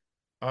coached.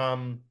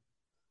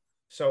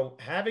 So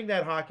having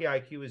that hockey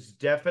IQ is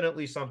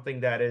definitely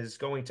something that is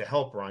going to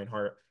help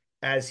Reinhart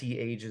as he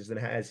ages and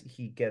as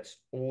he gets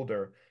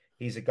older.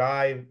 He's a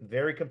guy,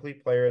 very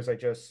complete player, as I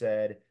just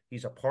said.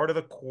 He's a part of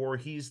the core.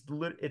 It's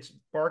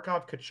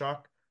Barkov,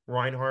 Kachuk,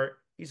 Reinhart.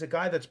 He's a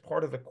guy that's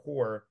part of the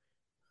core,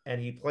 and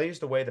he plays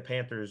the way the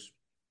Panthers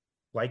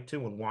like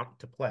to and want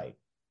to play.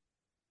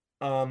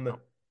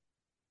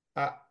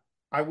 I,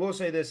 I will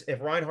say this: if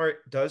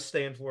Reinhart does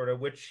stay in Florida,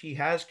 which he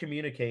has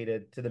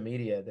communicated to the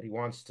media that he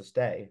wants to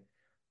stay,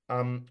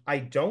 I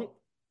don't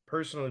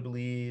personally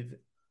believe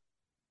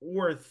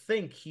or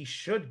think he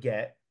should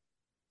get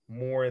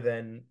more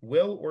than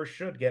will or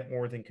should get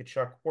more than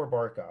Kachuk or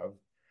Barkov.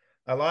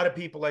 A lot of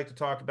people like to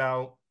talk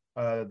about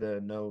the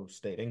no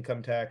state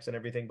income tax and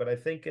everything, but I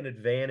think an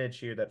advantage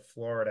here that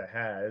Florida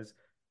has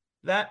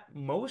that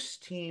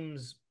most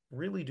teams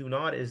really do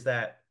not is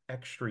that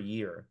extra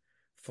year.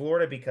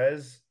 Florida,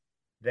 because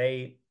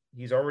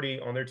he's already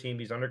on their team,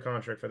 he's under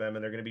contract for them,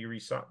 and they're going to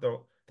be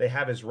they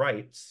have his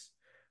rights.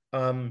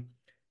 Um,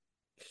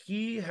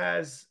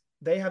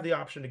 they have the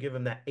option to give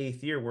him that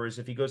 8th year, whereas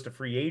if he goes to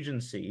free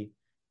agency,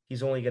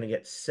 he's only going to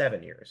get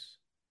 7 years.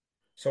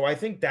 So I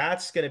think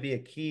that's going to be a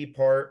key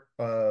part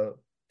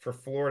for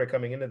Florida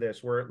coming into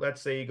this, where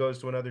let's say he goes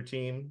to another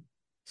team,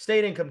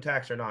 state income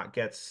tax or not,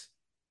 gets,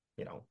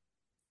 you know,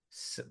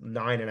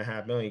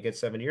 9.5 million, gets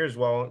 7 years.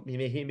 Well,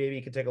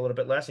 maybe could take a little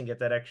bit less and get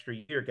that extra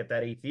year, get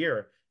that 8th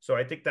year. So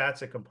I think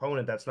that's a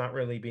component that's not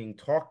really being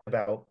talked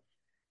about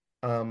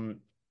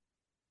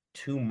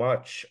too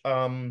much.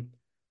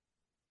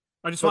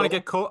 I just want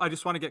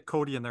to get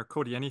Cody in there.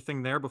 Cody,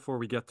 anything there before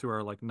we get to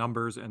our like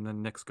numbers, and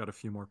then Nick's got a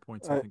few more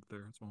points I think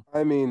there as well.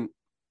 I mean,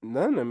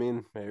 none. I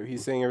mean,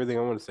 he's saying everything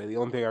I want to say. The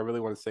only thing I really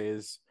want to say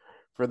is,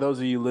 for those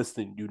of you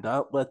listening, do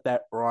not let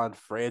that Ron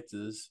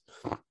Francis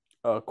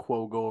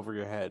quote go over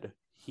your head.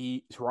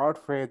 Ron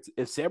Francis.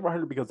 If Sam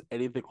Reinhart becomes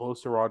anything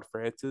close to Ron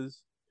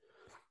Francis,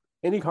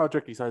 any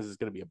contract he signs is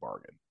going to be a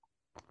bargain.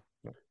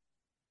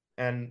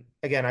 And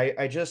again,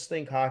 I just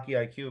think hockey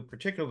IQ,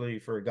 particularly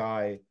for a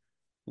guy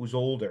who's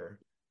older,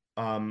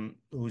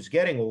 who's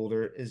getting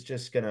older, is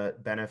just going to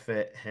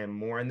benefit him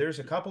more. And there's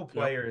a couple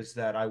players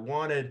that I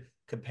wanted to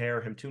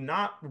compare him to,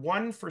 not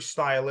one for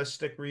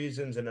stylistic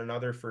reasons and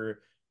another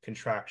for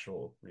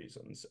contractual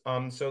reasons.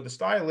 So the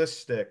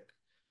stylistic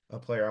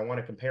player I want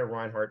to compare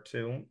Reinhart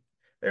to,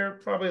 they're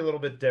probably a little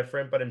bit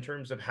different, but in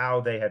terms of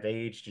how they have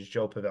aged, is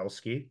Joe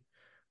Pavelski.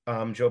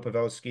 Joe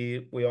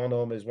Pavelski, we all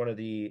know him as one of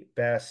the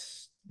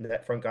best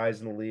net front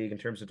guys in the league in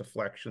terms of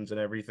deflections and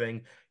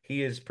everything.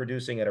 He is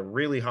producing at a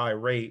really high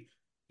rate.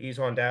 He's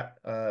on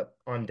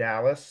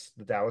Dallas,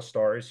 the Dallas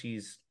Stars.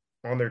 He's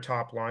on their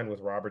top line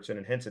with Robertson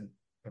and Henson.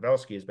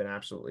 Pavelski has been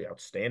absolutely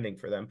outstanding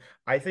for them.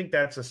 I think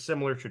that's a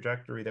similar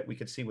trajectory that we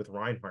could see with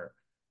Reinhart.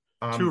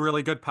 Two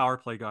really good power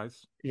play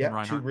guys.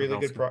 Yeah, two really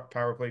good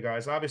power play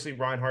guys. Obviously,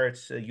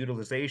 Reinhart's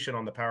utilization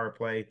on the power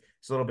play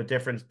is a little bit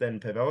different than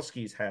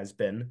Pavelski's has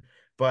been.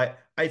 But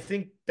I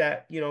think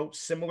that,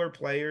 similar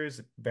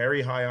players,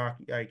 very high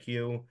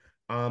IQ,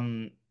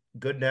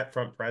 good net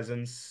front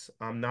presence,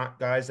 not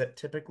guys that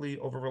typically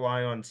over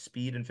rely on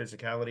speed and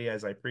physicality,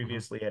 as I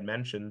previously had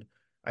mentioned.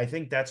 I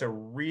think that's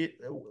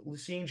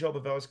seeing Joe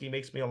Pavelski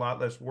makes me a lot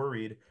less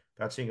worried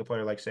about seeing a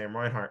player like Sam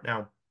Reinhart.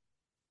 Now,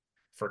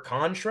 for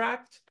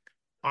contract,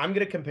 I'm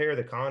going to compare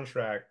the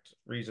contract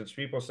reasons.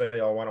 People say,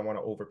 oh, I don't want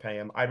to overpay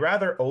him. I'd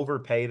rather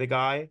overpay the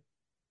guy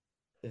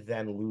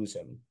than lose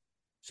him.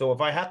 So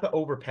if I have to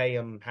overpay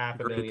him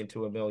 $500,000 to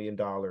 $1 million,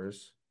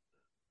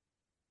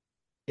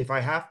 if I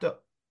have to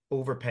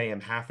overpay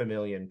him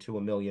 $500,000 to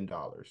 $1 million,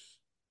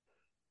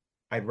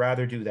 I'd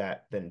rather do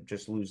that than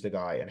just lose the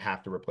guy and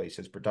have to replace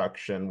his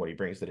production, what he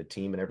brings to the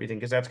team and everything,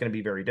 because that's going to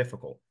be very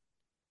difficult.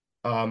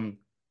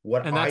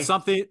 What And I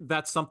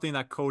that's something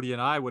that Cody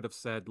and I would have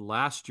said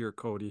last year,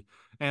 Cody.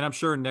 And I'm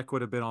sure Nick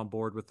would have been on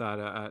board with that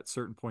at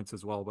certain points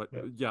as well. But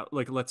yeah, yeah,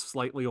 like let's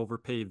slightly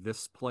overpay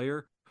this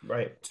player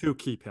right, to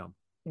keep him.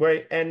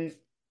 right, and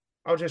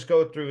I'll just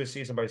go through his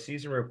season by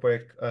season real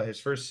quick. His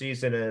first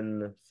season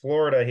in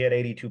Florida, he had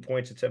 82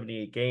 points in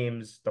 78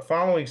 games. The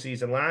following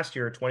season, last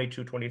year,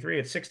 22-23,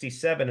 at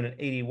 67 and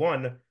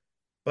 81.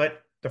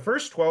 But the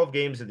first 12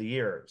 games of the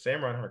year,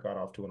 Sam Reinhart got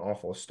off to an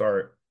awful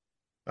start.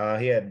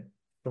 He had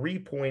 3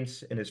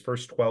 points in his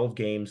first 12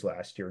 games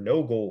last year,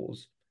 no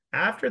goals.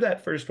 After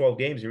that first 12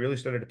 games, he really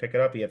started to pick it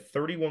up. He had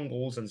 31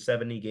 goals in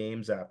 70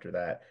 games after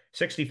that,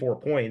 64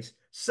 points,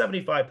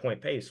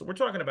 75-point pace. So we're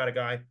talking about a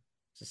guy,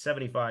 it's a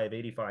 75,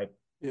 85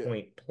 Yeah.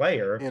 point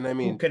player And I who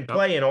mean, can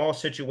play in all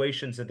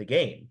situations of the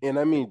game. and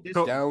I mean, This,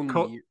 Co down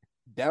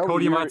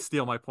Cody year, might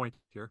steal my point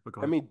here, but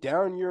go I ahead. mean,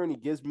 down year, and he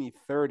gives me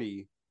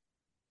 30.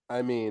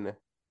 I mean,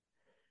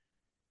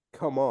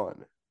 come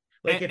on.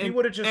 like if he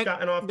would have just And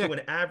gotten off to Nick,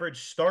 an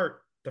average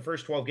start the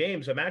first 12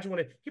 games, imagine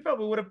what he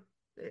probably would have,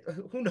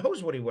 who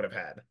knows what he would have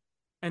had.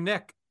 And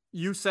Nick,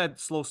 you said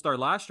slow start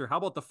last year. How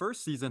about the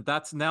first season?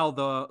 That's now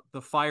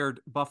the fired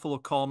Buffalo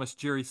columnist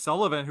Jerry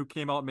Sullivan who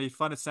came out and made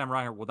fun of Sam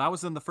Reinhart. Well, that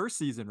was in the first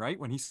season, right?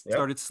 When he Yep.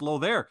 started slow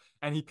there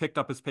and he picked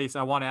up his pace.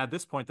 I want to add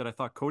this point that I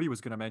thought Cody was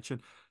going to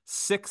mention.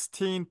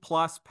 16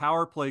 plus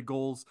power play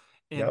goals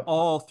in Yep.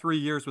 all 3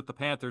 years with the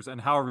Panthers,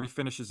 and however he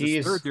finishes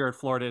his third He's year at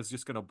Florida is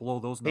just going to blow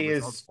those He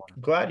numbers out of is the water.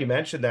 glad you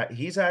mentioned that.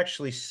 He's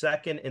actually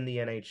second in the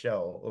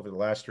NHL over the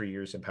last 3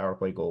 years in power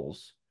play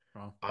goals.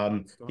 Oh,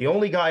 The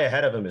only guy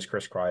ahead of him is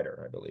Chris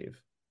Kreider, I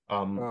believe.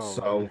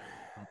 Oh,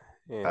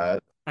 man. Uh,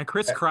 And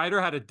Chris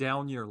Kreider had a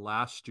down year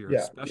last year, yeah,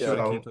 especially yeah. when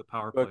it so came to the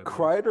power play. But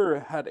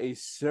Kreider had a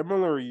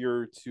similar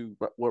year to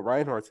what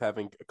Reinhardt's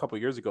having a couple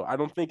years ago. I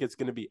don't think it's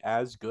going to be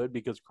as good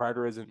because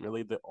Kreider isn't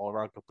really the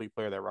all-around complete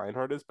player that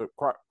Reinhardt is. But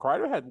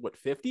Kreider had, what,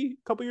 50 a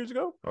couple years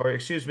ago? or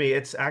excuse me,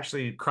 it's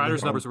actually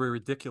Kreider's numbers were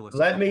ridiculous.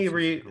 That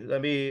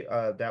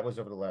was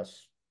over the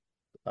last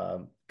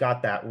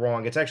got that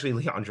wrong. It's actually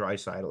Leon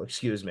Draisaitl,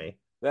 excuse me.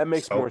 That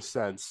makes So more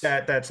sense.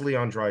 that's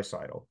Leon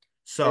Draisaitl.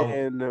 So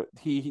And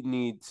he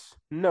needs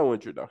no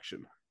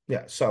introduction.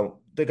 yeah, so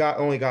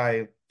only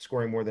guy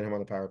scoring more than him on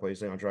the power play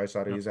is Leon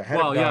Draisaitl. Yeah. He's ahead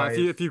Well, of yeah, guys.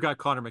 if you got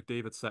Connor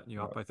McDavid setting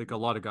you up, I think a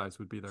lot of guys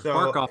would be there. So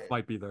Barkov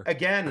might be there.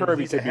 again,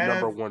 Kirby he's could be ahead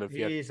number of one if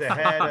he had he's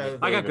ahead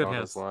of I got David good on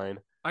hands. this line.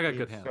 I got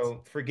good hands.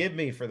 So forgive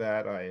me for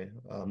that. I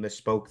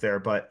misspoke there,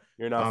 but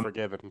You're not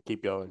forgiven.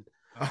 Keep going.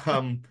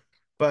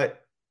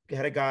 but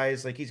ahead of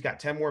guys like he's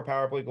got 10 more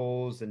power play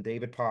goals than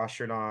David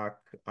Pastrnak.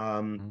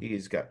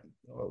 He's got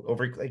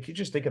over like you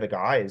just think of the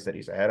guys that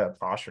he's ahead of: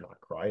 Pastrnak,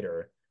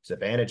 Kreider,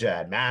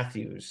 Zibanejad,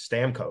 Matthews,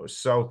 Stamkos.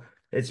 So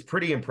it's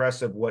pretty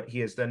impressive what he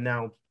has done.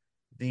 Now,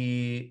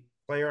 the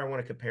player I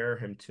want to compare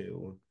him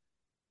to,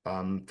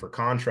 for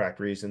contract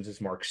reasons,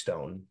 is Mark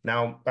Stone.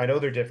 Now, I know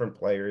they're different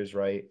players,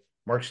 right?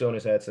 Mark Stone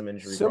has had some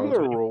injury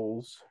Similar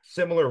roles,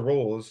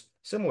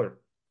 similar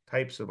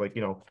types of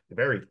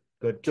very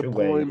good two-way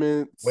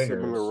Deployment, wingers.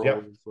 similar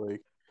Yep. roles.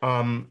 Like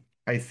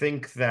I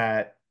think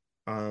that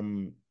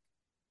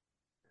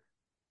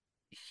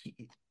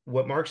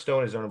what Mark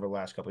Stone has done over the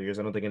last couple of years,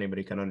 I don't think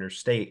anybody can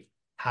understate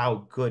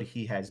how good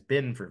he has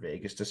been for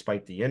Vegas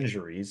despite the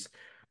injuries.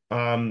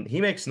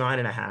 He makes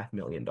 $9.5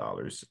 million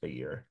a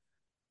year.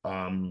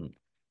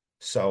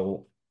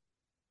 So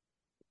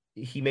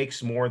he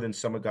makes more than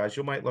some of guys.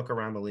 You might look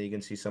around the league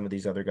and see some of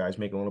these other guys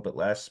make a little bit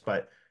less,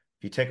 but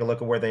if you take a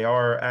look at where they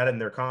are at in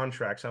their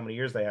contracts, how many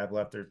years they have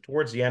left, they're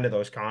towards the end of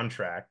those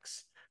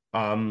contracts.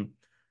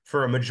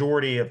 For a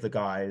majority of the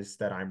guys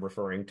that I'm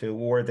referring to,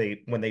 or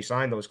when they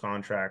signed those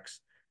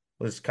contracts,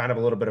 was kind of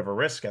a little bit of a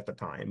risk at the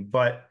time,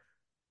 but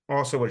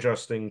also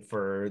adjusting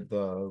for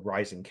the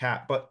rising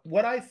cap. But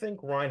what I think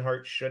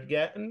Reinhart should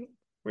get, and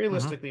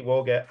realistically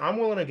will get, I'm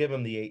willing to give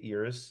him the 8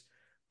 years.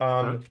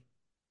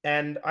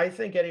 And I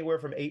think anywhere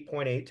from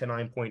 8.8 to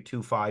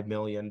 9.25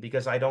 million,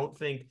 because I don't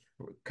think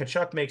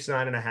Tkachuk makes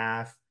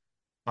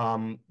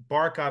 9.5.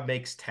 Barkov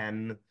makes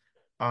 10.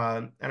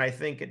 And I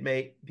think it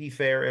may be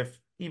fair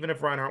even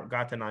if Reinhart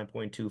got to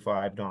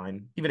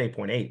 9.259, even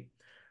 8.8.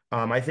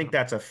 I think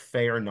that's a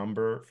fair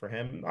number for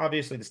him.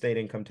 Obviously, the state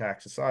income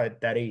tax aside,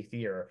 that 8th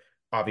year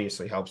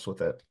obviously helps with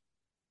it.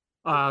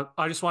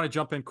 I just want to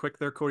jump in quick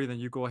there, Cody, then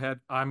you go ahead.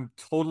 I'm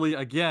totally,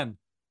 again,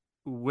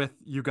 with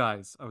you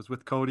guys. I was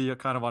with Cody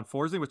kind of on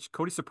Forsey, which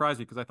Cody surprised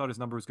me because I thought his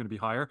number was going to be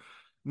higher.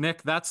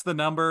 Nick, that's the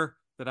number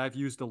that I've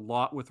used a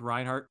lot with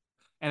Reinhart.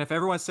 And if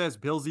everyone says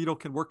Bill Zito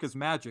can work his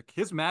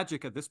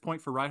magic at this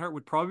point for Reinhart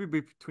would probably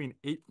be between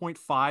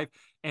 8.5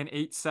 and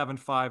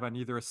 8.75 on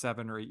either a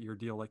 7 or 8 year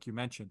deal, like you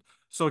mentioned.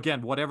 So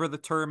again, whatever the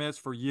term is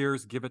for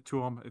years, give it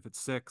to him. If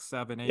it's 6,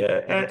 7, 8, yeah, give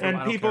it to him.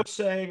 and people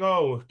saying,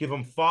 "Oh, give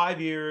him 5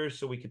 years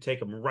so we could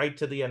take him right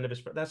to the end of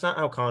his." That's not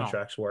how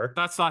contracts work.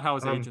 That's not how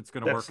his agent's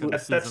going to work.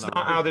 That's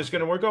not how this is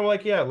going to work. Oh,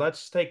 like, yeah,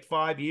 let's take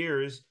 5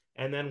 years,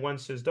 and then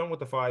once he's done with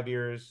the 5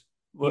 years,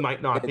 he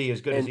might not be as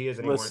good as he is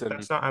anymore.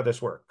 That's not how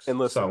this works. And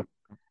listen,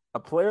 a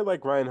player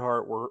like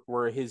Reinhart,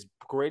 where his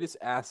greatest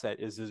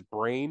asset is his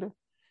brain,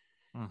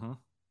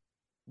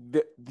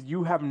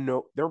 you have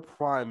their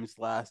primes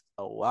last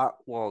a lot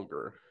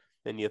longer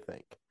than you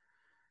think.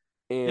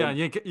 Yeah, And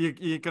you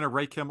ain't gonna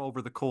rake him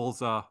over the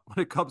coals when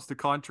it comes to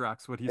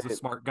contracts. When he's a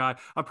smart guy,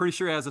 I'm pretty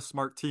sure he has a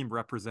smart team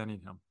representing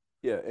him.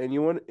 yeah, and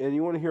you want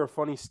to hear a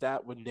funny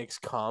stat with Nick's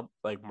comp,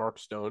 like Mark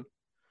Stone.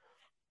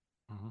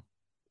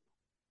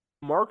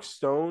 Mm-hmm. Mark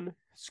Stone's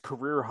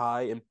career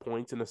high in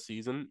points in a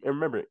season. And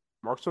remember,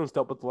 Mark Stone's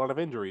dealt with a lot of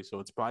injuries, so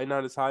it's probably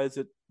not as high as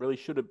it really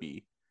should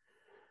be.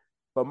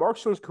 But Mark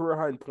Stone's career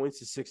high in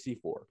points is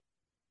 64.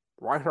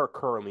 Reinhart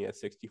currently has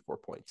 64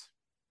 points.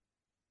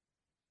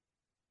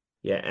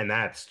 Yeah, and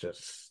that's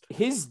just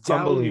His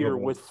down year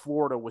with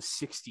Florida was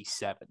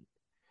 67.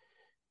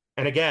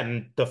 And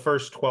again, the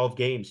first 12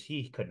 games,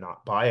 he could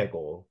not buy a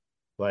goal.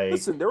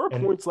 Listen, there were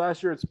points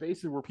last year at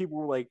spaces where people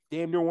were like,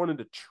 damn near wanted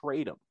to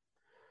trade him.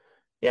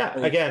 Yeah,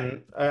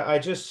 again, I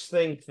just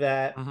think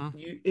that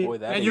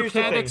you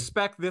can't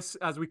expect this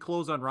as we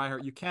close on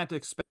Reinhart. You can't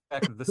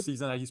expect the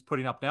season that he's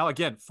putting up now.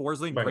 Again,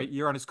 Forsling, great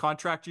year on his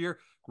contract year.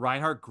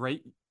 Reinhart,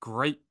 great,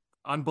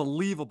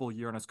 unbelievable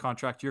year on his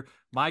contract year.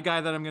 My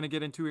guy that I'm going to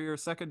get into here in a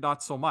second,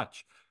 not so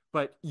much.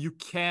 But you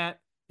can't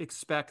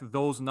expect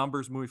those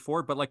numbers moving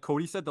forward. But like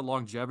Cody said, the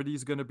longevity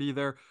is going to be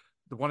there.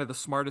 One of the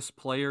smartest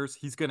players.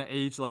 He's going to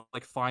age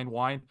like fine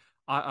wine.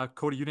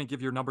 Cody, you didn't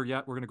give your number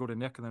yet. We're going to go to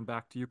Nick and then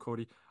back to you,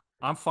 Cody.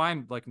 I'm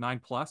fine, like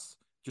 9+,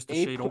 just a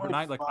shade over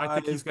 9. Like I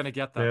think he's going to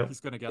get that. Yeah. He's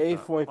going to get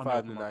 8.5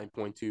 to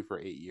 9.2 for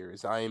 8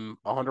 years. I'm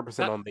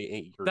 100% on the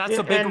 8 years. That's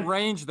a big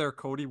range there,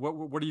 Cody.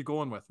 What are you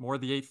going with? More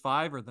the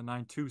 8.5 or the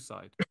 9.2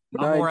 side?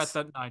 I'm more at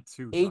that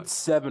 9.2.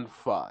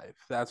 8.75.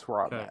 That's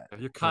where I'm at.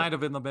 You're kind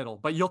of in the middle,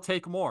 but you'll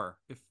take more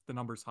if the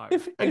number's higher.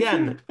 If I'm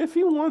at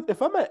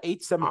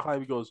 8.75,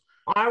 he goes,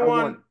 I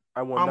want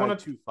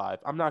 9.25.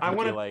 I'm not going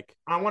to be like.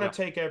 I want to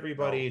take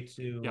everybody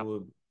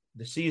to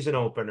the season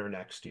opener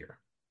next year.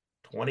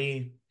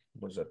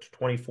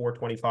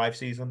 24-25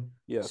 season?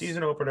 Yes.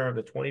 Season opener of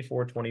the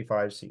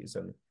 24-25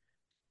 season.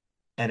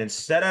 And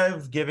instead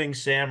of giving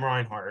Sam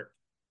Reinhart,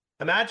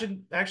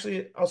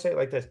 actually, I'll say it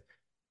like this.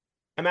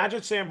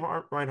 Imagine Sam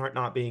Reinhart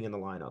not being in the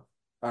lineup.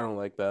 I don't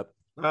like that.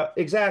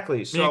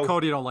 Exactly. So me and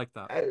Cody don't like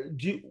that.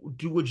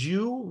 Would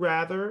you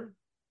rather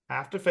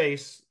have to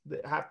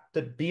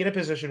be in a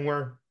position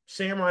where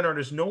Sam Reinhart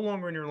is no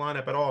longer in your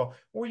lineup at all,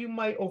 or you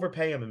might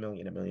overpay him $1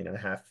 million, $1.5 million?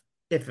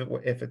 If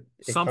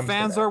some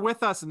fans are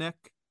with us, Nick.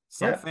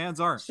 Some fans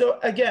aren't. So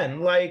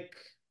again, like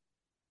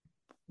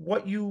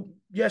you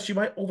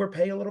might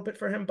overpay a little bit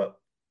for him, but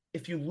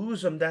if you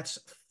lose him, that's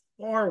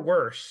far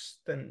worse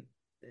than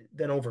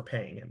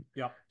overpaying him.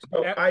 Yeah.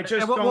 So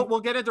we'll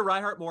get into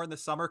Reinhart more in the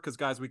summer because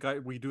guys,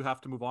 we do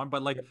have to move on.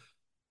 But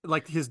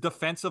like his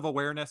defensive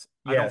awareness,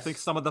 I don't think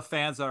some of the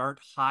fans that aren't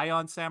high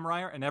on Sam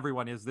Reinhart, and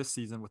everyone is this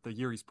season with the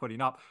year he's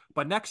putting up.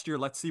 But next year,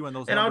 let's see when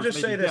those. And I'll just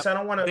say this: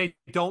 they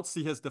don't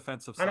see his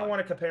defensive side. I don't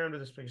want to compare him to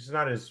this because he's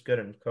not as good,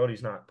 and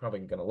Cody's not probably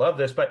going to love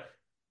this. But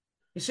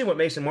you see what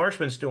Mason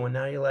Marchman's doing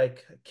now. You're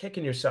like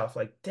kicking yourself,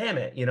 like damn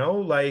it,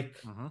 like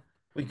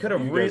we could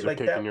have really like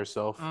kicking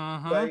yourself.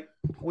 Like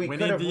we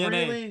could have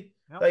really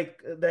like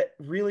that.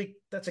 Really,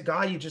 that's a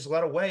guy you just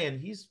let away,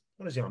 and he's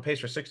what is he on pace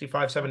for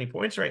 65, 70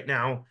 points right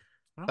now.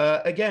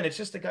 Again, it's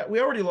just a guy. We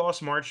already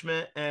lost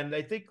Marchment, and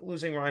I think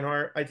losing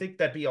Reinhart, I think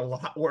that'd be a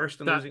lot worse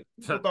than losing.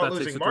 People thought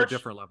losing March, to a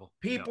different level.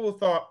 People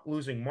thought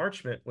losing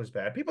Marchment was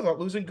bad. People thought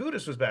losing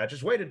Gudis was bad.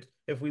 Just waited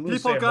if we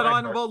lose. People got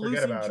on about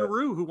losing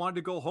Giroux, who wanted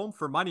to go home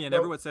for money, and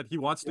everyone said he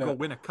wants to go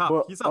win a cup.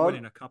 But he's not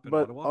winning a cup in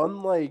Ottawa.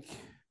 Unlike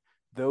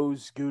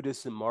those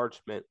Gudis and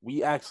Marchment,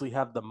 we actually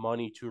have the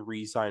money to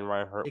re-sign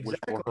Reinhart, which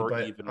will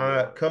hurt even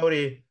more.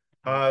 Cody,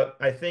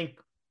 I think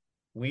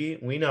we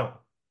know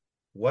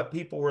what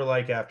people were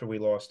like after we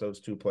lost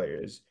those two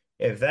players.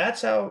 If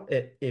that's how,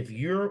 if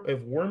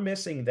we're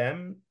missing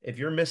them, if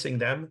you're missing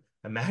them,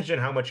 imagine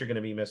how much you're going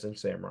to be missing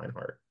Sam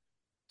Reinhart.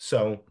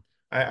 So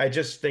I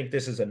just think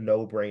this is a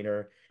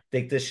no-brainer. I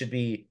think this should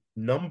be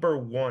number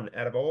one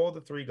out of all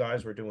the three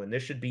guys we're doing.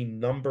 This should be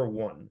number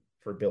one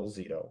for Bill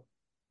Zito.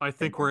 I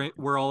think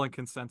we're all in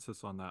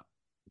consensus on that.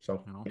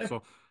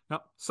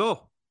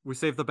 So we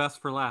saved the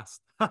best for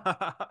last.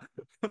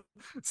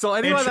 So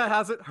anyone that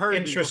hasn't heard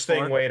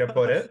interesting way to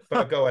put it,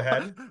 but go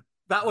ahead.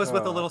 That was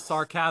with a little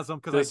sarcasm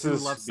because I do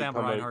love Sam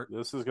Reinhart.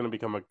 This is going to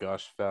become a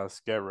gush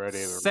fest. Get ready.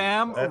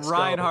 Sam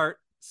Reinhart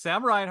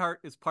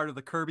is part of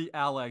the Kirby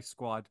Ally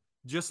squad,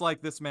 just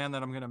like this man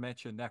that I'm going to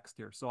mention next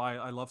here. So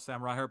I love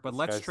Sam Reinhart, but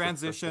let's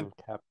transition.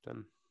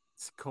 Captain.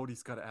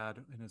 Cody's got to add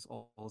in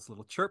all his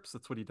little chirps.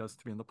 That's what he does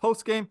to me in the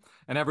post game,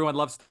 and everyone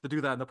loves to do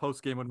that in the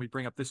post game when we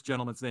bring up this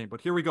gentleman's name.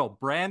 But here we go,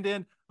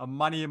 Brandon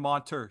Money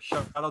Monter.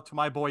 Shout out to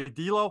my boy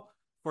D'Lo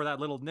for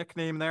that little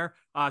nickname there.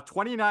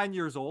 29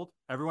 years old.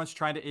 Everyone's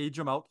trying to age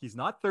him out. He's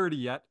not 30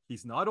 yet.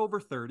 He's not over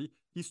 30.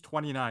 He's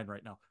 29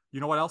 right now.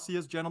 You know what else he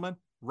is, gentlemen?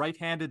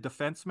 Right-handed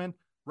defenseman.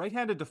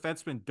 Right-handed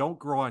defensemen don't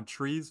grow on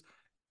trees,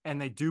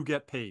 and they do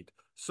get paid.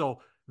 So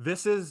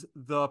this is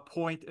the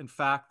point, in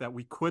fact, that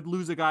we could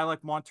lose a guy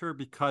like Monter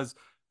because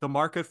the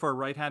market for a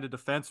right-handed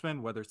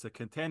defenseman, whether it's a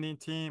contending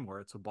team or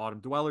it's a bottom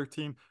dweller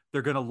team,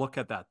 they're going to look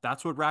at that.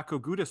 That's what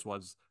Radko Gudas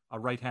was a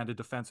right-handed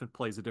defenseman,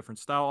 plays a different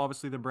style,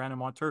 obviously, than Brandon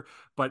Montour.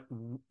 But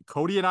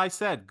Cody and I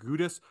said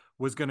Gudas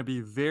was going to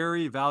be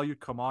very valued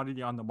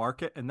commodity on the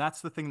market. And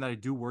that's the thing that I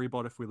do worry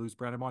about if we lose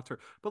Brandon Montour.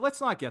 But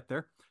let's not get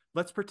there.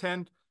 Let's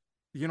pretend,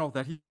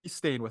 that he's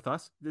staying with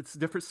us. It's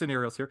different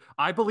scenarios here.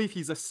 I believe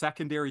he's a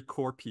secondary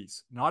core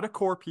piece, not a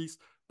core piece,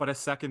 but a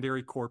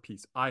secondary core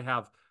piece. I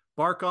have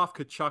Barkov,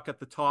 Kachuk at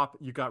the top.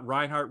 You got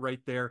Reinhart right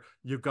there.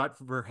 You've got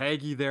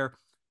Verhaeghe there.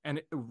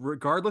 And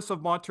regardless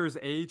of Montour's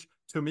age,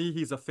 to me,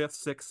 he's a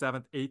 5th, 6th,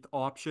 7th, 8th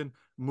option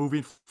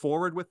moving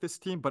forward with this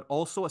team, but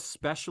also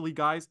especially,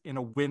 guys, in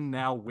a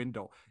win-now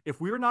window. If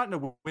we were not in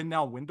a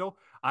win-now window,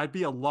 I'd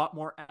be a lot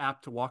more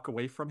apt to walk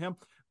away from him.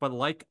 But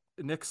like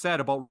Nick said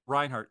about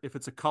Reinhart, if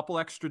it's a couple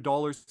extra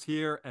dollars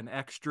here, an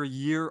extra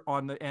year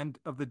on the end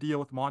of the deal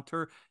with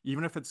Montour,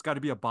 even if it's got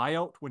to be a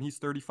buyout when he's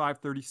 35,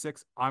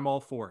 36, I'm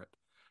all for it.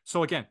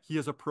 So again, he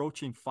is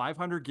approaching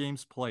 500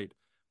 games played.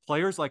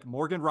 Players like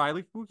Morgan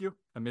Riley, who you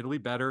admittedly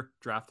better,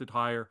 drafted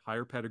higher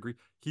pedigree,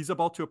 he's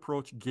about to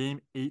approach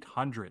game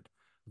 800.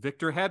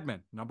 Victor Hedman,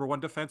 number 1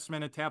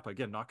 defenseman in Tampa.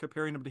 Again, not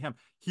comparing him to him.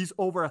 He's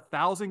over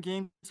 1,000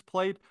 games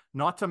played,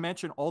 not to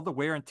mention all the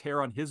wear and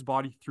tear on his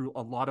body through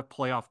a lot of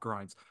playoff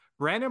grinds.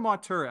 Brandon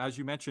Montour, as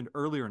you mentioned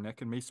earlier,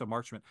 Nick, and Mesa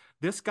Marchment,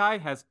 this guy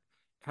has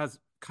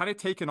kind of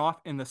taken off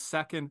in the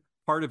second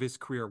part of his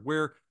career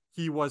where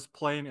he was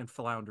playing in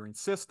floundering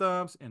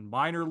systems, in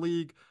minor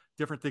league,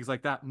 different things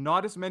like that.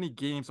 Not as many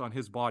games on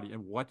his body.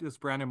 And what does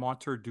Brandon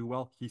Montour do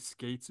well? He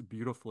skates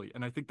beautifully.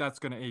 And I think that's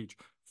going to age.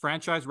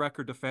 Franchise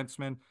record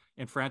defenseman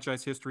in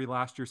franchise history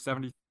last year,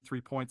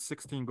 73 points,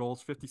 16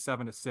 goals,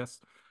 57 assists.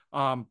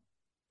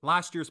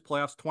 Last year's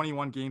playoffs,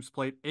 21 games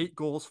played, 8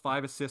 goals,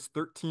 5 assists,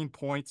 13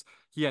 points.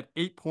 He had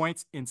 8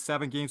 points in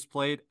 7 games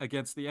played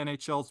against the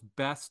NHL's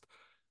best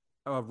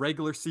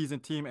regular season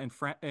team in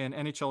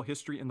NHL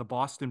history in the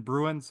Boston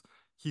Bruins.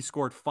 He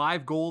scored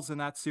 5 goals in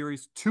that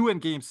series, 2 in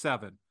game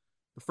 7.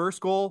 The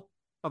first goal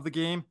of the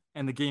game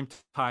and the game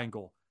tying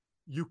goal.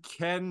 You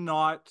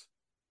cannot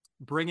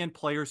bring in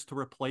players to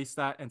replace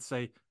that and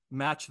say,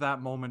 match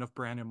that moment of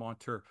Brandon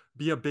Montour.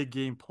 Be a big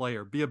game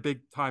player. Be a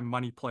big time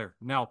money player.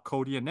 Now,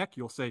 Cody and Nick,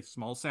 you'll say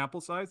small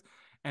sample size,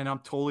 and I'm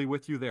totally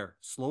with you there.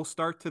 Slow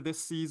start to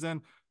this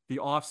season, the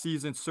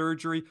off-season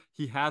surgery.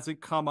 He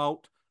hasn't come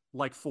out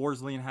like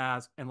Forsling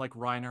has and like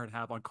Reinhart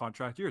have on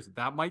contract years.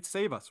 That might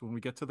save us when we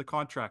get to the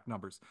contract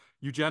numbers.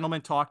 You gentlemen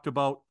talked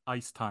about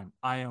ice time.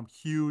 I am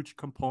huge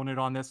component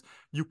on this.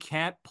 You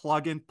can't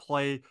plug and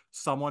play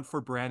someone for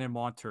Brandon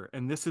Montour.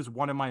 And this is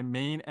one of my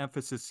main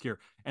emphasis here.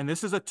 And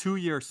this is a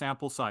 2-year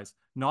sample size,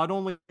 not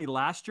only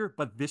last year,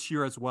 but this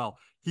year as well.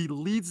 He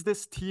leads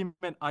this team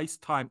in ice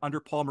time under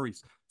Paul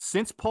Maurice.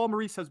 Since Paul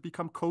Maurice has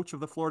become coach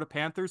of the Florida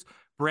Panthers,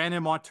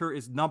 Brandon Montour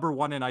is number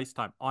 1 in ice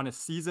time on a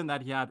season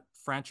that he had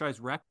franchise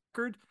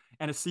record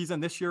and a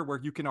season this year where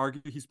you can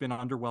argue he's been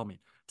underwhelming.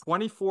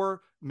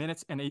 24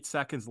 minutes and 8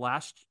 seconds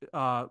last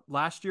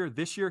year.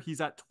 This year,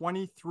 he's at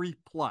 23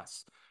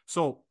 plus.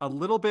 So a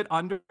little bit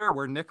under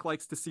where Nick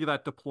likes to see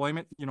that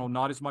deployment,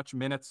 not as much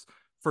minutes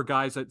for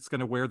guys that's going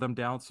to wear them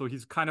down. So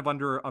he's kind of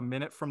under a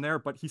minute from there,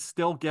 but he's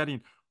still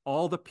getting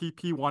all the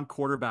PP1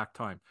 quarterback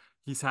time.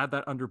 He's had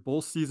that under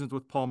both seasons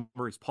with Paul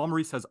Maurice. Paul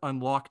Maurice has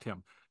unlocked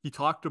him. He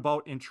talked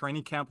about in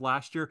training camp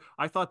last year,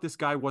 I thought this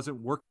guy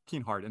wasn't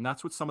working hard. And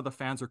that's what some of the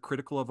fans are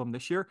critical of him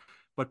this year.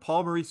 But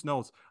Paul Maurice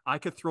knows I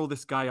could throw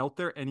this guy out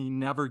there and he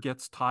never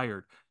gets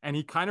tired. And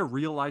he kind of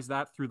realized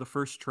that through the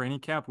first training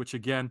camp, which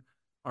again,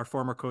 our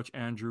former coach,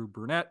 Andrew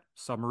Brunette,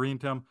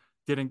 submarined him,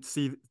 didn't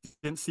see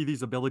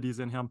these abilities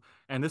in him.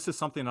 And this is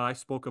something that I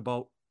spoke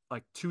about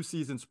like 2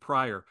 seasons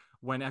prior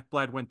when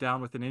Ekblad went down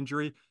with an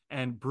injury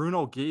and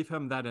Bruno gave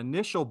him that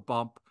initial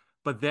bump,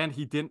 but then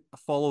he didn't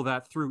follow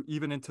that through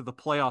even into the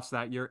playoffs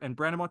that year. And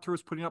Brandon Montour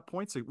was putting up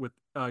points with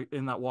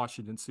in that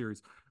Washington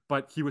series,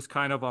 but he was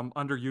kind of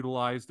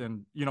underutilized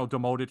and,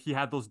 demoted. He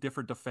had those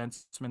different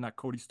defensemen that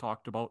Cody's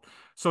talked about.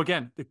 So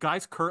again, the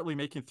guy's currently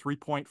making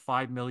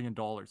 $3.5 million.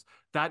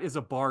 That is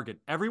a bargain.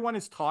 Everyone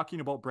is talking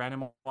about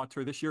Brandon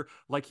Montour this year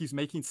like he's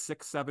making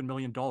 $6-7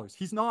 million.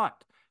 He's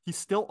not. He's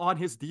still on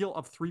his deal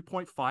of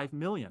 $3.5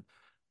 million.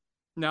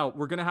 Now,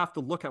 we're going to have to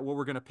look at what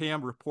we're going to pay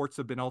him. Reports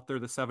have been out there,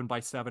 the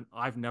 7x7.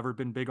 I've never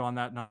been big on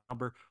that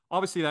number.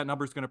 Obviously, that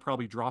number is going to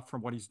probably drop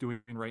from what he's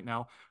doing right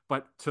now.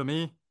 But to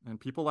me, and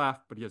people laugh,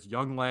 but he has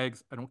young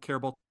legs. I don't care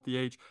about the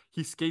age.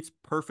 He skates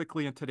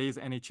perfectly in today's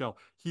NHL.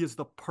 He is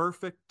the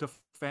perfect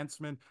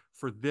defenseman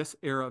for this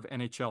era of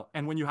NHL.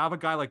 And when you have a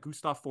guy like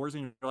Gustav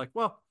Forsling, you're like,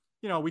 well,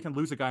 we can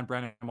lose a guy in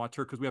Brandon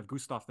Montour because we have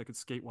Gustav that could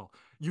skate well.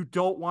 You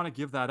don't want to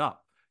give that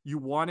up. You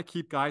want to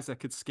keep guys that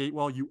could skate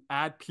well. You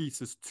add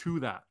pieces to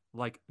that,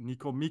 like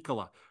Nico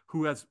Mikkola,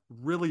 who has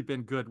really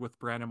been good with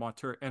Brandon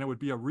Montour. And it would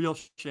be a real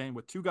shame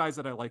with 2 guys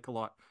that I like a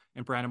lot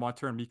in Brandon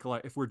Montour and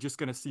Mikkola if we're just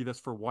going to see this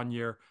for 1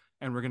 year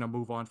and we're going to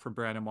move on from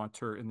Brandon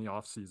Montour in the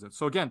offseason.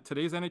 So again,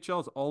 today's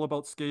NHL is all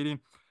about skating.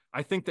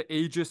 I think the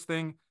ages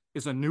thing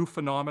is a new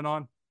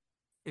phenomenon.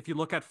 If you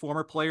look at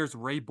former players,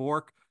 Ray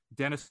Bourque,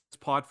 Dennis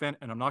Potvin,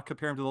 and I'm not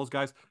comparing to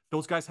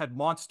those guys had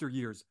monster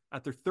years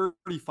at their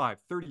 35,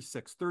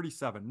 36,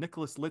 37,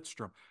 Nicholas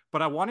Lidstrom.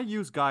 But I want to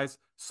use guys,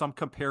 some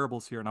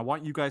comparables here, and I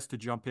want you guys to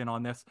jump in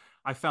on this.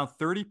 I found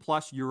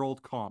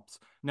 30-plus-year-old comps.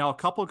 Now, a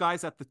couple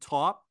guys at the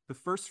top, the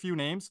first few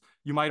names,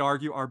 you might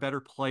argue are better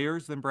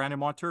players than Brandon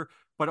Montour,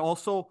 but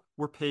also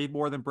were paid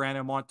more than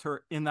Brandon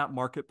Montour in that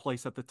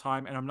marketplace at the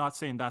time. And I'm not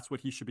saying that's what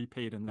he should be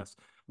paid in this.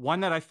 One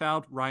that I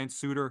found, Ryan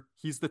Suter,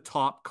 he's the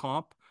top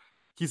comp.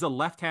 He's a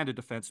left-handed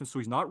defenseman, so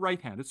he's not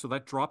right-handed, so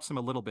that drops him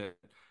a little bit.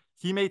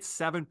 He made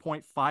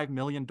 $7.5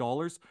 million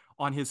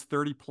on his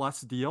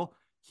 30-plus deal.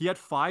 He had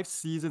 5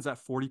 seasons at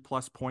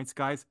 40-plus points,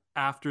 guys,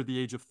 after the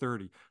age of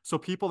 30. So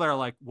people that are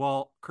like,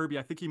 well, Kirby,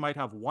 I think he might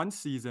have 1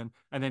 season,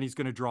 and then he's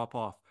going to drop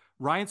off.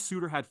 Ryan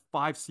Suter had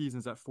 5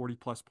 seasons at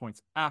 40-plus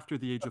points after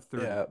the age of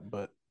 30. Yeah,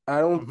 but I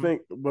don't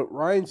think. But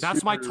Ryan Suter.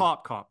 That's my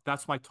top comp.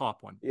 That's my top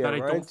one. Yeah, that I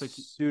Ryan don't think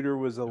Suter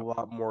was a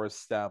lot more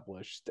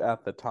established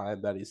at the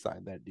time that he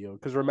signed that deal.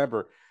 Because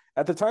remember,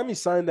 at the time he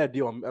signed that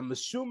deal, I'm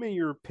assuming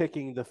you're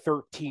picking the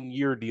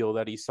 13-year deal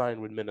that he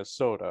signed with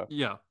Minnesota.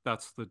 Yeah,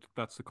 that's the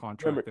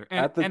contract there,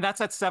 and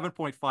that's at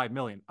 $7.5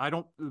 million.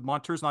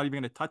 Montour's not even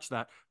going to touch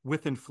that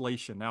with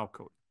inflation now,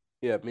 Cody.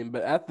 Yeah, I mean,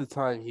 but at the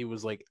time he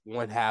was like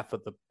one half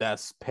of the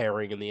best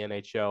pairing in the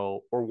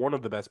NHL, or one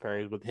of the best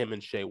pairings with him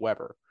and Shea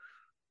Weber.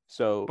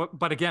 So,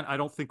 but again, I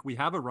don't think we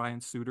have a Ryan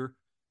Suter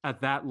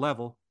at that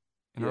level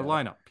in our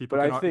lineup. People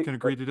can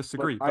agree to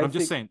disagree, but I'm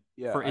just saying.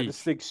 For I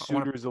just think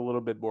Suter's a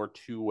little bit more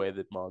two-way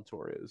than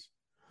Montour is.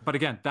 But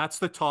again, that's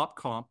the top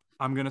comp.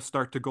 I'm going to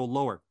start to go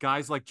lower.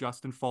 Guys like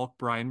Justin Falk,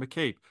 Brian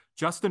McCabe.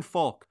 Justin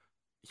Falk,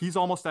 he's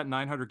almost at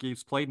 900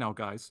 games played now,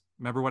 guys.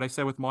 Remember what I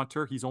said with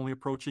Montour? He's only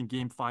approaching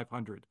game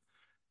 500.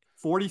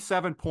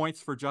 47 points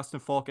for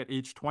Justin Falk at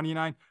age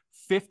 29,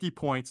 50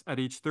 points at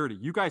age 30.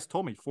 You guys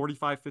told me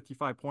 45,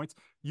 55 points.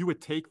 You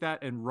would take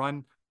that and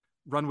run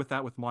with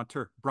that with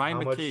Montour. Brian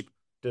How McCabe. Much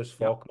does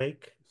Falk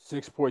make?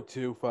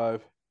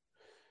 6.25.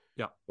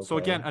 Yeah. Okay. So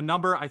again, a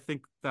number I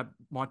think that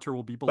Montour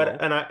will be below. But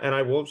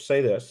I will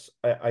say this,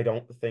 I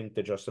don't think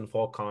the Justin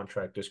Falk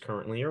contract is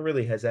currently or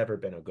really has ever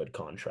been a good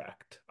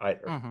contract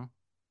either. Mm-hmm.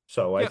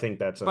 So I think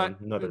that's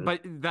another.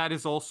 But that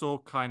is also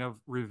kind of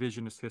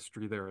revisionist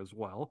history there as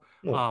well.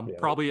 Yeah.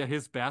 Probably at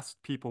his best,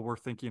 people were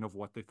thinking of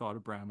what they thought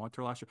of Brian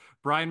Montour last year.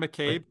 Brian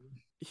McCabe,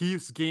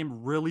 his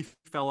game really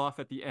fell off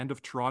at the end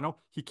of Toronto.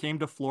 He came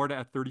to Florida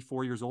at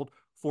 34 years old,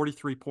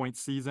 43-point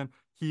season.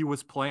 He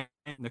was playing,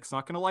 Nick's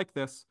not going to like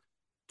this,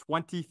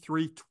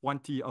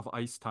 23-20 of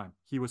ice time.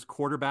 He was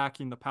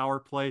quarterbacking the power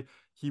play.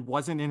 He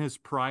wasn't in his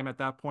prime at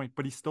that point,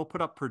 but he still put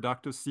up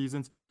productive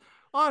seasons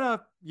on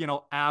a,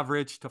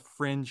 average to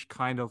fringe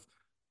kind of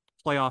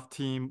playoff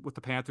team with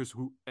the Panthers,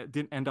 who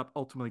didn't end up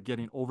ultimately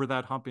getting over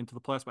that hump into the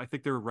playoffs. But I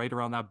think they were right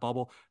around that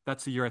bubble.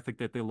 That's the year I think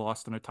that they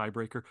lost in a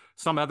tiebreaker.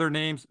 Some other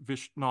names,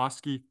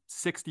 Wisniewski,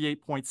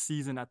 68-point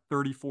season at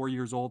 34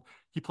 years old.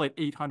 He played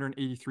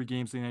 883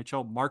 games in the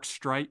NHL. Mark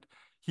Streit,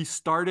 he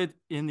started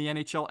in the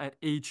NHL at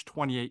age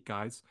 28,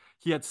 guys.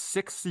 He had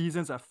 6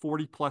 seasons at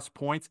 40-plus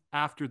points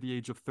after the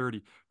age of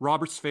 30.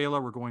 Robert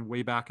Svela, we're going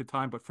way back in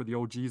time, but for the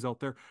OGs out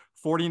there,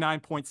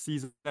 49-point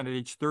season at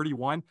age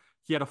 31.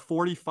 He had a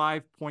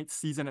 45-point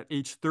season at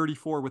age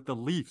 34 with the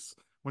Leafs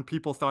when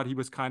people thought he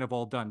was kind of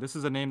all done. This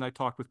is a name that I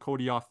talked with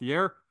Cody off the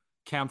air.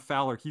 Cam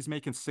Fowler, he's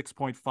making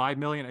 $6.5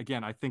 million.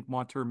 Again, I think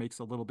Montour makes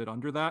a little bit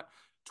under that.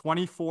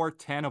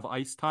 24-10 of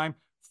ice time.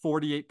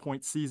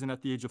 48-point season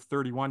at the age of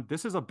 31.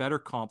 This is a better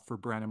comp for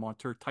Brandon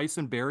Montour.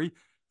 Tyson Barrie,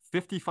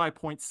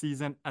 55-point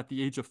season at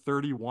the age of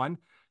 31.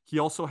 He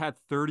also had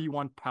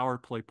 31 power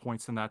play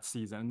points in that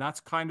season. And that's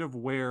kind of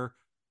where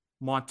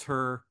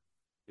Montour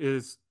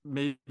is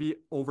maybe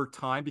over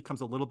time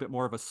becomes a little bit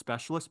more of a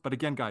specialist. But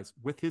again, guys,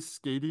 with his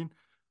skating,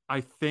 I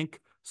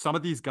think some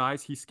of these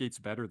guys he skates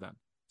better than.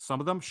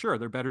 Some of them, sure,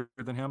 they're better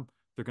than him.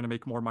 They're going to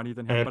make more money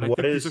than him. And but I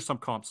think these are some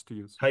comps to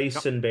use.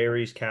 Tyson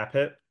Barrie's cap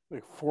hit?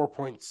 Like 4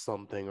 point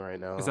something right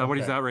now. Is that what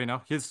he's at right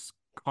now? His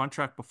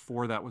contract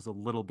before that was a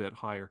little bit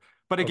higher.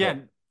 But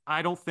again,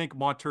 I don't think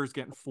Montour's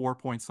getting 4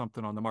 point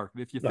something on the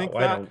market. If you think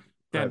that,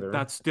 then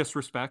that's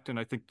disrespect, and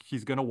I think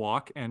he's going to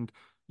walk, and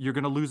you're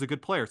going to lose a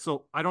good player.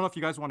 So I don't know if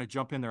you guys want to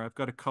jump in there. I've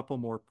got a couple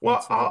more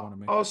points that I want to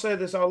make. I'll say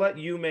this. I'll let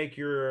you make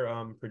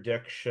your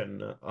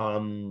prediction,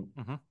 and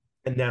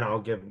then I'll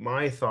give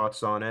my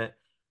thoughts on it.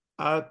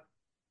 I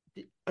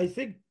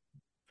think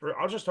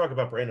I'll just talk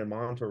about Brandon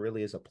Montour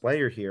really as a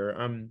player here.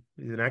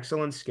 He's an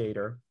excellent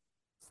skater.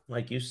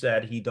 Like you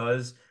said, he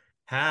does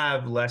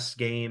have less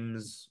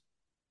games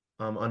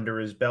under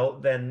his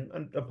belt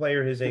than a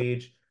player his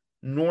age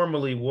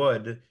normally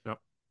would. Yep.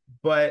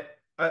 But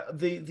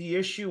the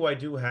issue I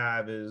do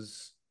have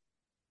is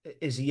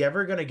he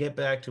ever going to get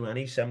back to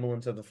any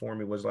semblance of the form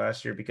he was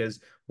last year? Because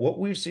what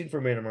we've seen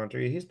from Brandon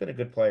Montour, he's been a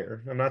good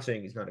player. I'm not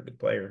saying he's not a good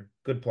player,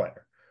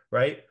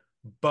 right?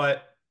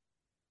 But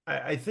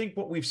I think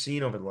what we've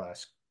seen over the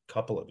last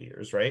couple of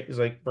years, right, is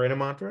like Brandon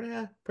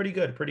Montour, pretty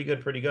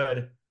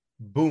good.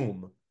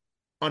 Boom.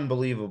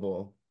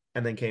 Unbelievable.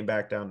 And then came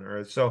back down to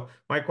earth. So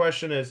my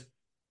question is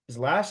is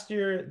last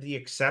year the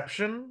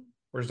exception,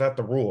 or is that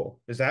the rule?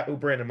 Is that who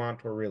Brandon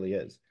Montour really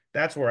is?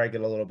 That's where I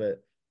get a little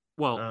bit.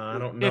 Well, I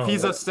don't if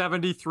he's a know.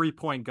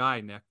 73-point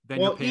guy, Nick, then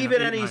you're Well, paying him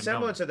even eight, any nine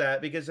semblance million. of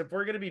that, because if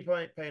we're going to be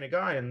paying a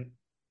guy, and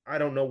I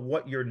don't know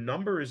what your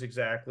number is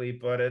exactly,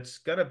 but it's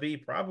going to be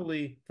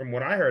probably, from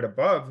what I heard,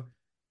 above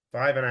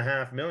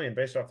 5.5 million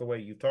based off the way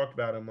you talked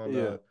about him on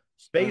Yeah. the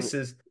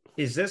spaces.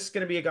 Is this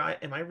going to be a guy?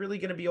 Am I really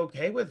going to be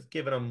okay with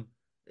giving him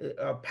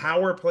a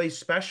power play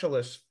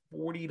specialist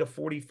 40 to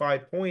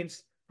 45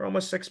 points for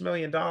almost $6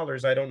 million?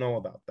 I don't know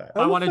about that. I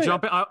I don't want to think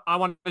jump in. I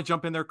want to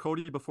jump in there,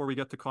 Cody, before we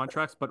get to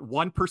contracts. But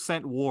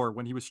 1% WAR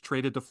when he was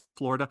traded to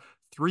Florida,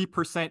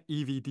 3%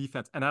 EV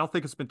defense, and I don't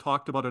think it's been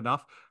talked about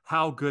enough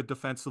how good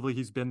defensively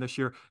he's been this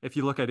year. If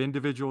you look at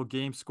individual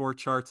game score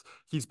charts,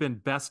 he's been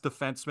best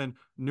defenseman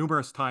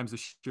numerous times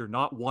this year,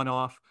 not one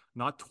off,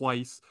 not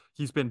twice.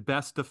 He's been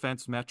best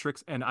defense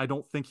metrics, and I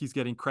don't think he's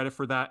getting credit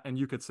for that. And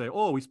you could say,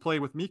 oh, he's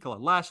playing with Mikkola.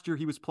 Last year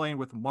he was playing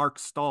with Mark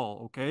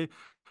Stahl. Okay,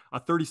 a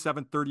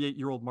 37,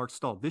 38-year-old Mark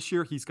Stahl. This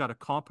year, he's got a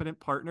competent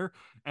partner.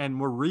 And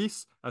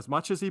Maurice, as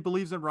much as he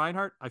believes in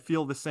Reinhart, I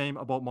feel the same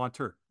about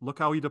Montour. Look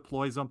how he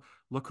deploys them.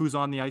 Look who's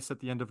on the ice at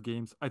the end of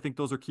games. I think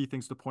those are key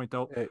things to point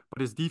out. hey,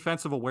 But his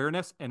defensive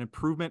awareness and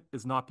improvement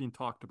is not being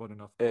talked about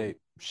enough, hey, Cody.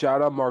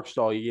 shout out Mark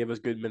Stahl. He gave us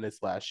good minutes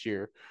last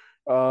year.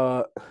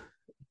 Uh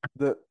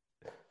the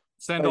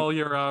Send like all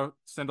your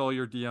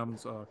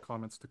DMs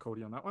comments to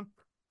Cody on that one.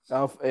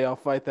 I'll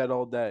fight that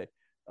all day.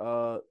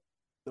 Uh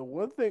the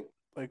one thing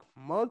like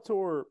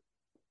Montour,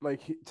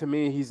 like to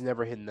me, he's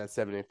never hitting that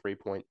 73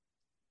 point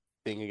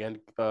thing again,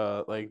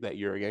 like that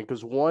year again.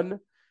 Because one,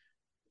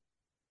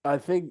 I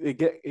think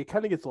it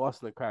kind of gets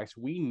lost in the cracks.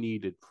 We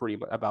needed pretty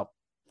much about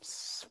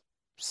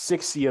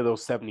 60 of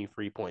those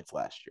 73 points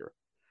last year.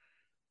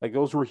 Like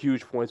those were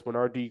huge points when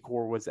our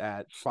decor was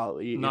at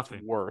probably its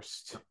Nothing.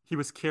 worst. He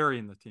was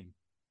carrying the team,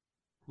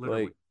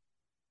 literally.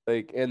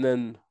 And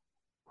then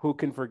who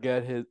can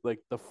forget his like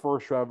the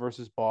first round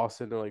versus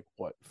Boston? Like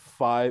what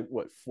 4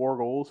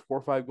 goals, 4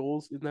 or 5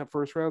 goals in that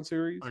first round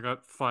series? I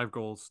got 5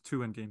 goals,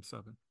 2 in game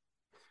 7.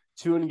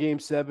 2 in game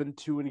 7,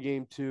 2 in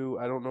game 2.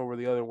 I don't know where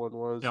the other one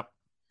was. Yep.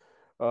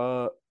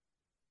 Uh,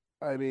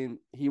 I mean,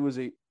 he was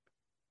a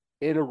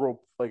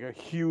integral, like a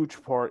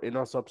huge part in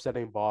us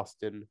upsetting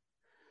Boston.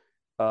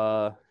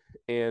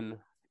 And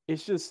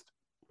it's just,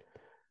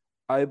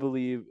 I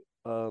believe,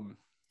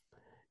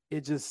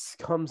 it just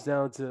comes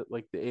down to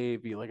like the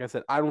AAV. Like I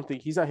said, I don't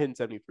think he's not hitting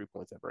 73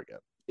 points ever again.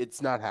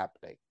 It's not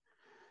happening.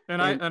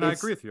 And And I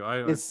agree with you. I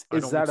is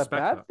don't that a expect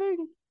bad that.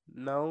 thing?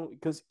 No,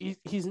 because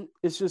he's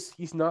it's just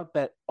he's not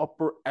that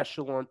upper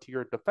echelon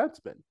tier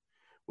defenseman,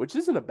 which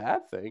isn't a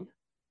bad thing.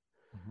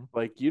 Mhm.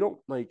 Like you don't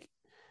like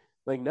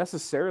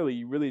necessarily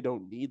you really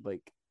don't need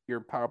like your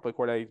power play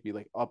coordinator to be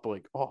like up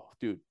like, oh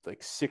dude,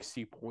 like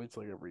 60 points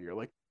like every year.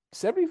 Like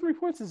 73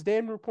 points is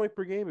damn near point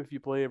per game if you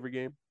play every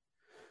game.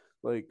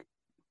 Like,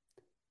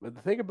 but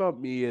the thing about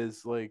me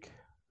is like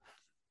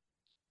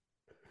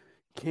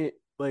can't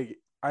like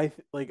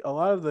like a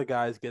lot of the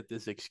guys get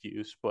this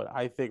excuse, but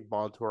I think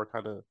Montour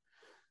kind of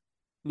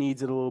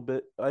needs it a little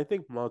bit. I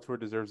think Montour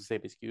deserves the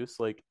same excuse.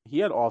 Like he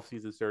had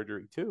off-season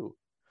surgery too.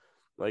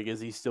 Like, is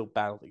he still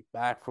battling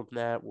back from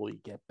that? Will he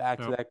get back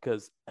to Yep. that?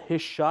 Because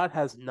his shot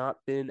has not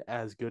been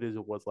as good as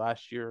it was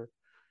last year.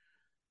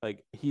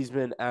 Like he's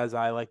been, as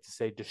I like to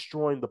say,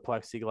 destroying the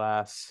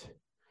plexiglass.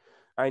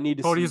 I need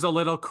to Cody's see. a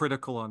little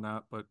critical on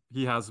that, but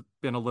he has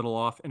been a little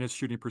off, and his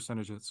shooting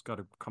percentage has got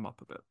to come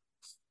up a bit.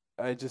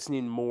 I just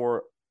need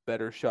more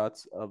better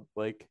shots of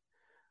like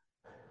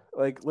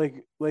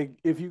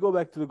if you go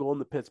back to the goal in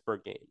the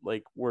Pittsburgh game,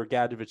 like where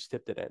Gadjevich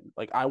tipped it in,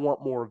 like I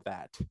want more of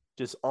that.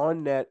 Just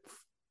on net,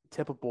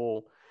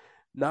 tippable,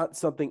 not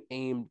something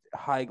aimed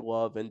high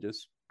glove and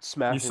just You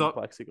smashing the saw,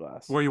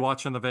 plexiglass. were you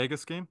watching the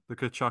Vegas game, the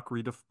Kachuk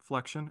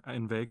redeflection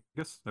in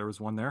Vegas? There was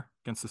one there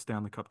against the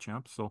Stanley Cup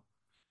champs. So,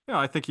 yeah,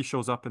 I think he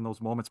shows up in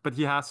those moments, but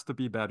he has to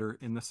be better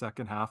in the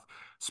second half,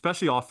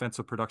 especially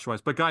offensive production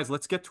wise. But guys,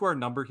 let's get to our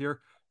number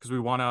here because we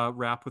want to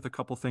wrap with a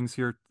couple things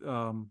here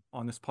on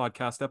this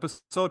podcast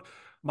episode.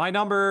 My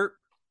number,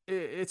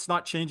 it's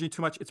not changing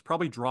too much. It's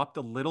probably dropped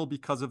a little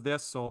because of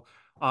this. So,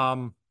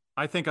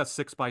 I think a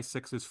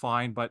 6x6 is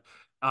fine, but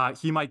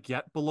he might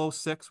get below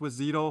 6 with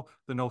Zito,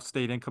 the no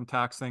state income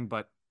tax thing,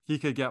 but he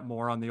could get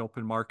more on the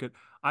open market.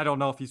 I don't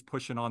know if he's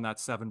pushing on that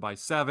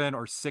 7x7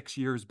 or 6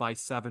 years by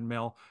 7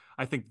 mil.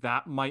 I think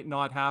that might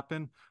not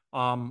happen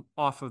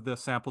off of the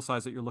sample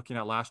size that you're looking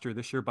at last year,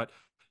 this year, but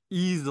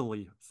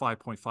easily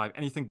 5.5.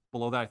 Anything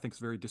below that, I think is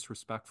very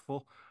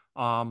disrespectful.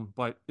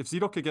 But if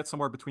Zito could get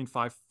somewhere between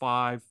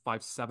 5.5,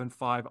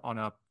 5.75 on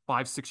a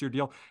 5, 6 year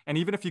deal, and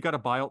even if you got to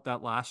buy out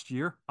that last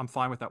year, I'm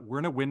fine with that. We're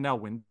in a win now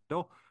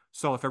window.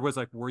 So if everyone's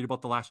like worried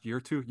about the last year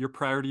or two, your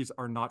priorities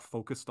are not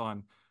focused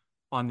on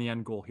the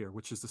end goal here,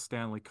 which is the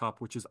Stanley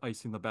Cup, which is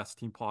icing the best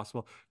team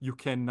possible. You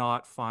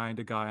cannot find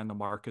a guy on the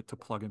market to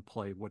plug and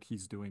play what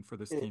he's doing for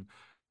this team.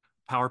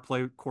 Power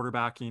play,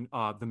 quarterbacking,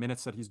 the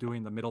minutes that he's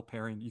doing, the middle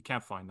pairing, you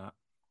can't find that.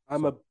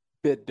 I'm a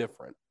bit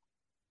different.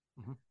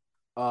 Mhm.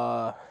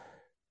 Uh,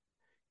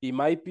 He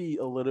might be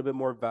a little bit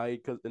more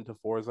valued into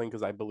Forsling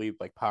because I believe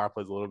like power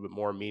play is a little bit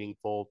more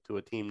meaningful to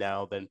a team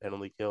now than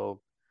penalty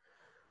kill.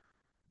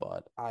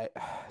 But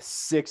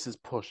 6 is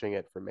pushing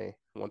it for me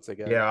once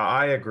again. Yeah,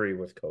 I agree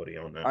with Cody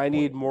on that I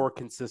need point. more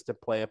consistent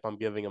play if I'm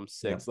giving him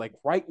 6. Yeah. Like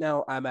right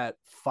now, I'm at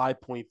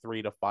 5.3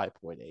 to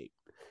 5.8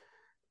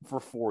 for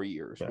 4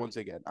 years. Yeah. Once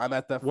again, I'm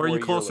at that Where are 4 you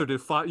year closer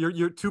limit. to? Five?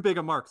 You're too big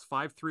of marks.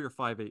 5.3 or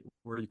 5.8.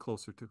 Where are you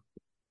closer to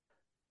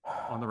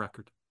on the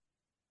record?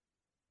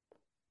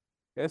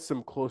 I guess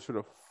I'm closer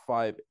to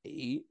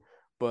 5.8,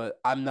 but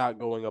I'm not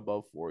going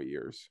above 4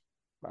 years.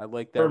 I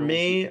like that For rules.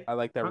 me, I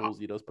like that I- rules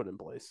Zito's put in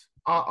place.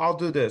 I'll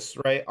do this,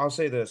 right? I'll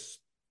say this.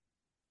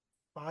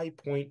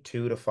 5.2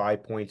 to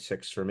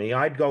 5.6 for me.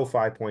 I'd go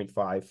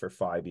 5.5 for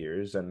 5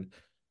 years. And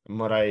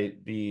would I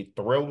be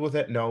thrilled with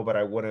it? No, but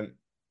I wouldn't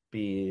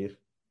be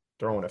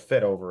throwing a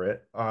fit over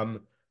it.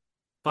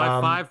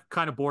 Five five,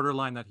 kind of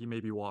borderline that he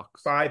maybe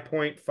walks.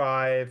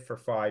 5.5 for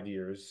 5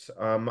 years.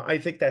 I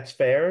think that's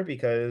fair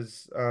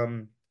because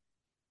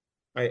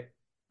I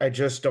I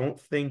just don't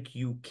think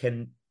you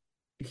can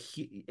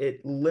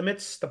it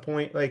limits the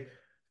point. Like,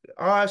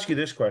 I'll ask you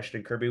this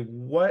question, Kirby.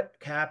 What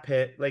cap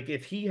hit, like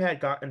if he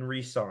had gotten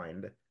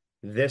re-signed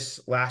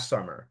this last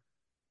summer,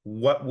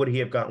 what would he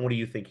have gotten? What do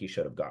you think he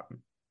should have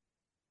gotten?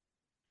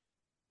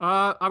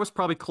 I was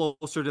probably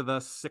closer to the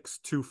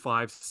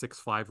 6.25,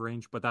 6.5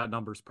 range, but that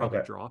number's probably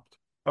Okay. dropped.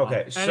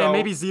 Okay. And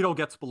maybe So, Zito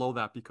gets below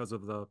that because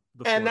of the and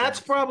Florida that's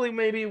news. probably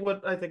maybe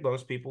what I think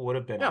most people would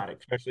have been Yeah, at,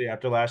 especially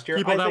after last year.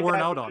 people I that think weren't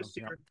after out on him. this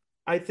Yeah. year,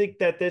 I think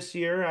that this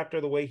year,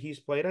 after the way he's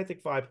played, I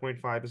think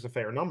 5.5 is a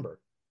fair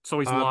number. So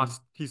he's Um,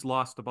 lost. He's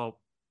lost about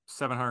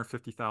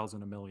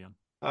 750,000, a million.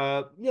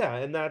 yeah,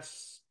 and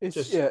that's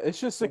just It's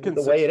just a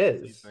the way it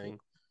consistency is. thing.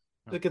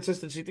 Yeah. The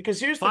consistency. Because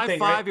here's the Five thing,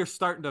 right? five, you're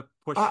starting to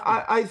push.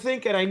 I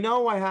think, and I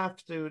know I have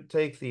to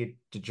take the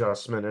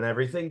adjustment and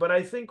everything, but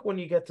I think when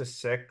you get to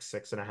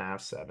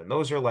 6.5, 7,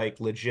 those are like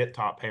legit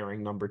top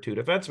pairing number 2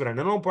 defensemen.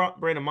 And I know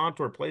Brandon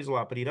Montour plays a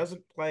lot, but he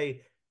doesn't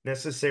play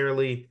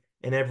necessarily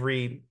in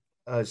every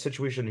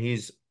situation.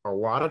 He's a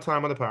lot of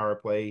time on the power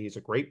play. He's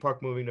a great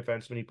puck moving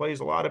defenseman. He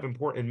plays a lot of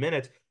important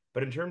minutes,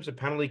 but in terms of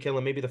penalty kill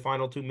and maybe the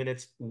final 2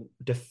 minutes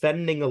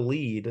defending a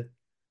lead,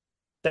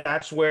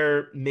 that's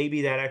where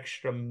maybe that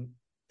extra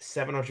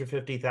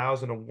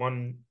 750,000 to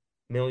 1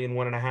 million,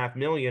 1.5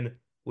 million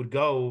would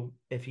go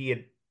if he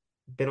had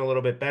been a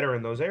little bit better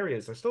in those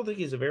areas. I still think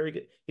he's a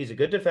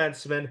good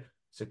defenseman.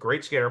 He's a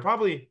great skater.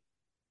 Probably,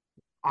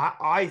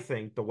 I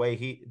think the way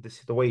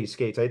he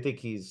skates, I think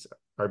he's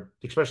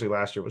especially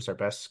last year was our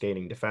best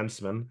skating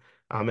defenseman.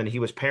 And he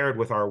was paired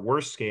with our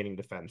worst skating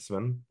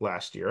defenseman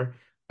last year.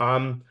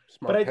 But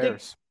Smart I think,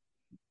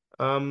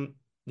 pairs.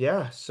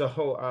 yeah,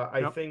 so I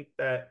Yep. think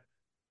that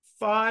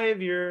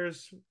 5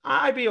 years,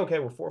 I'd be okay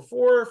with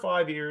 4 or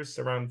 5 years,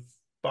 around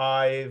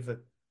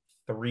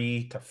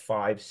 5.3 to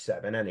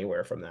 5.7,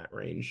 anywhere from that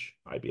range.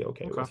 I'd be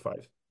okay Okay. with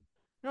 5.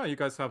 Yeah, you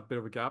guys have a bit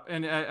of a gap,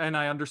 and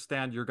I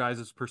understand your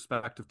guys'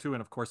 perspective too,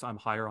 and of course I'm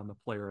higher on the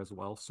player as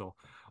well. So,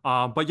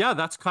 but yeah,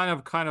 that's kind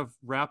of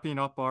wrapping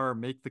up our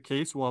make the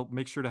case. We'll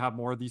make sure to have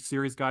more of these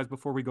series, guys,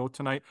 before we go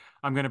tonight.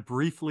 I'm going to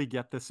briefly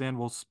get this in.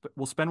 We'll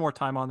spend more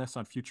time on this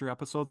on future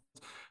episodes,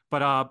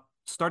 but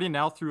starting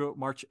now through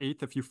March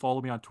 8th, if you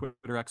follow me on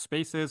Twitter X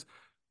Spaces,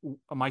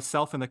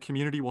 myself and the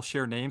community will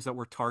share names that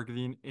we're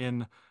targeting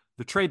in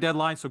the trade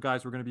deadline. So,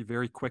 guys, we're going to be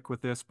very quick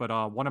with this. But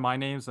one of my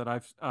names that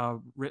I've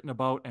written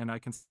about, and I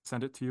can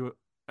send it to you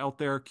out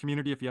there,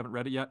 community, if you haven't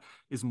read it yet,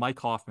 is Mike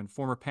Hoffman,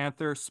 former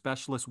Panther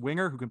specialist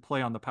winger who can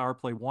play on the power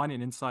play 1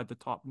 and inside the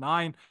top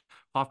 9.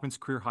 Hoffman's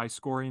career high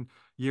scoring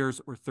years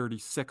were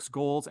 36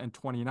 goals and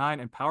 29,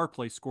 and power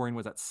play scoring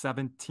was at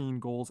 17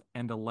 goals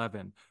and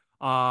 11.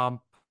 Hoffman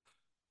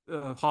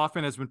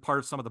has been part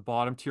of some of the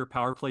bottom tier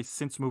power plays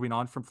since moving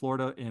on from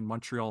Florida in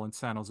Montreal and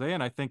San Jose.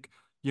 And I think,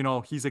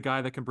 he's a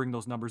guy that can bring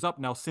those numbers up.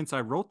 Now, since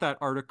I wrote that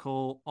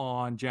article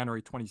on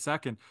January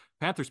 22nd,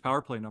 Panthers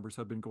power play numbers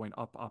have been going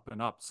up, up,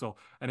 and up. So,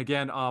 and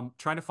again,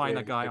 trying to find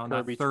a guy on that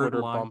Kirby third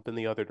Twitter line. bump in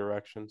the other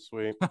direction.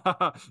 Sweet.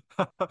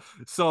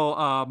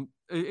 So,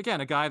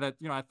 again, a guy that,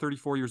 at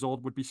 34 years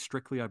old would be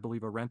strictly, I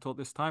believe, a rental at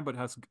this time, but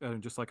has,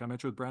 just like I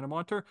mentioned with Brandon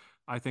Montour,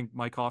 I think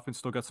Mike Hoffman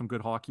still got some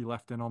good hockey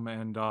left in him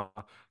and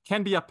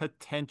can be a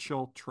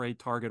potential trade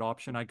target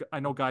option. I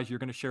know, guys, you're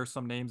going to share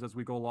some names as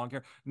we go along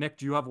here. Nick,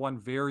 do you have one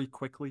very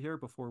quickly here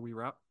before we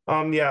wrap?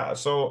 Yeah,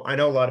 so I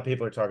know a lot of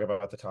people are talking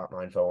about the top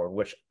 9 forward,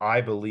 which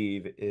I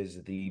believe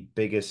is the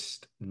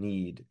biggest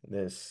need in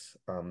this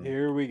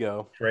Here we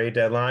go. trade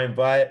deadline,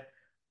 but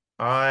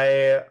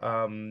I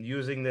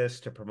using this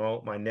to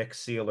promote my Nick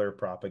Sealer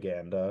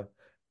propaganda.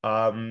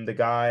 The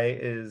guy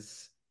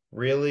is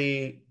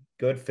really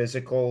good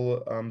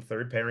physical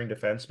third pairing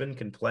defenseman,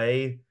 can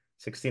play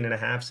 16 and a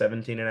half,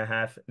 17 and a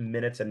half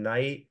minutes a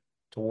night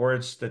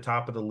towards the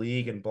top of the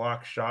league and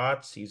block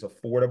shots. He's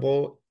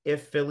affordable.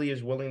 If Philly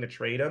is willing to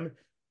trade him,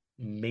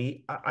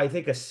 I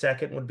think a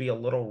second would be a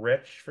little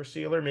rich for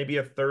Sealer, maybe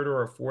a third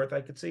or a fourth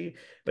I could see.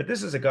 But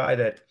this is a guy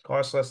that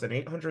costs less than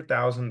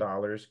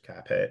 $800,000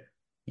 cap hit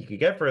you could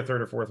get for a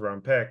third or fourth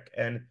round pick.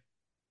 And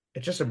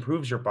it just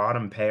improves your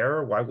bottom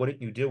pair. Why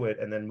wouldn't you do it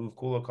and then move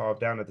Kulikov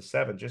down to the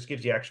 7? Just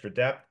gives you extra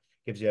depth,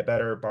 gives you a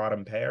better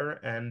bottom pair.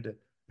 And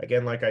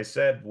again, like I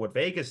said, what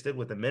Vegas did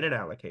with the minute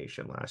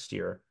allocation last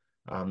year,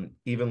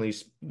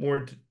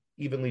 more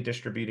evenly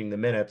distributing the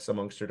minutes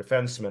amongst their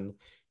defensemen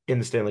in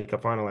the Stanley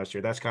Cup final last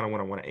year. That's kind of what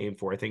I want to aim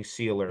for. I think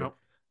Sealer Yep.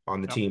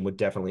 on the team would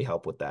definitely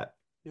help with that.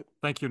 Yep.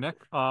 Thank you, Nick.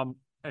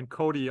 And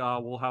Cody,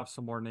 we'll have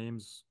some more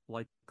names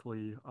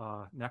likely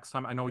next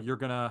time. I know you're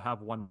gonna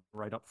have one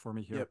right up for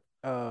me here. Yep.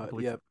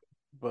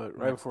 But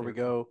right next before we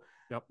year. go,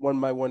 Yep.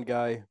 one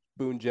guy,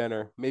 Boone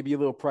Jenner, maybe a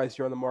little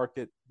pricier on the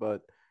market,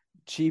 but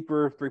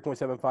cheaper,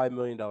 $3.75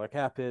 million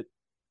cap hit,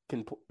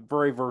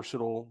 very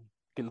versatile,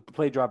 can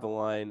play drive the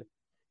line,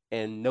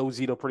 and knows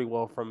Zito pretty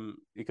well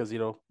because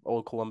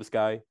old Columbus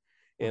guy.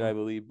 And I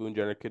believe Boone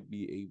Jenner could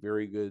be a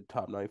very good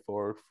top 9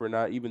 forward for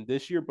not even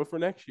this year, but for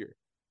next year.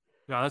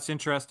 Yeah, that's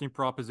interesting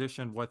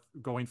proposition with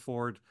going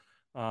forward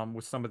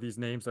with some of these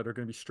names that are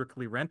going to be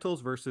strictly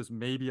rentals versus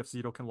maybe if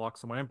Zito can lock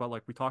someone in. But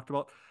like we talked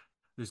about,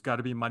 there's got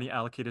to be money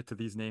allocated to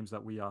these names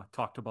that we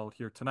talked about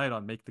here tonight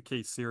on Make the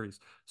Case series.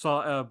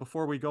 So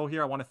before we go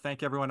here, I want to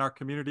thank everyone in our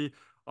community.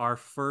 Our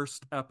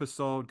first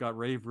episode got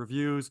rave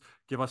reviews.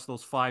 Give us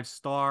those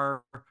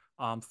 5-star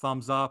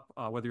thumbs up,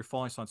 whether you're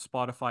following us on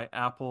Spotify,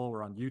 Apple,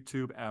 or on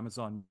YouTube,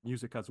 Amazon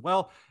Music as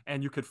well.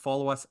 And you could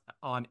follow us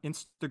on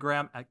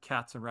Instagram at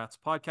Cats and Rats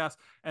Podcast,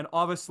 and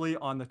obviously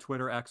on the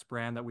Twitter X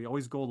brand that we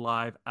always go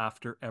live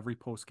after every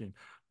post game.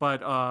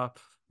 But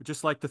we'd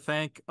just like to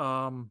thank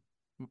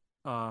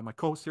my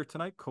co-hosts here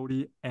tonight,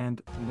 Cody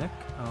and Nick.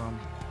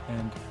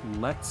 And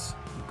let's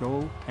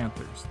go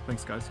Panthers.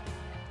 Thanks, guys.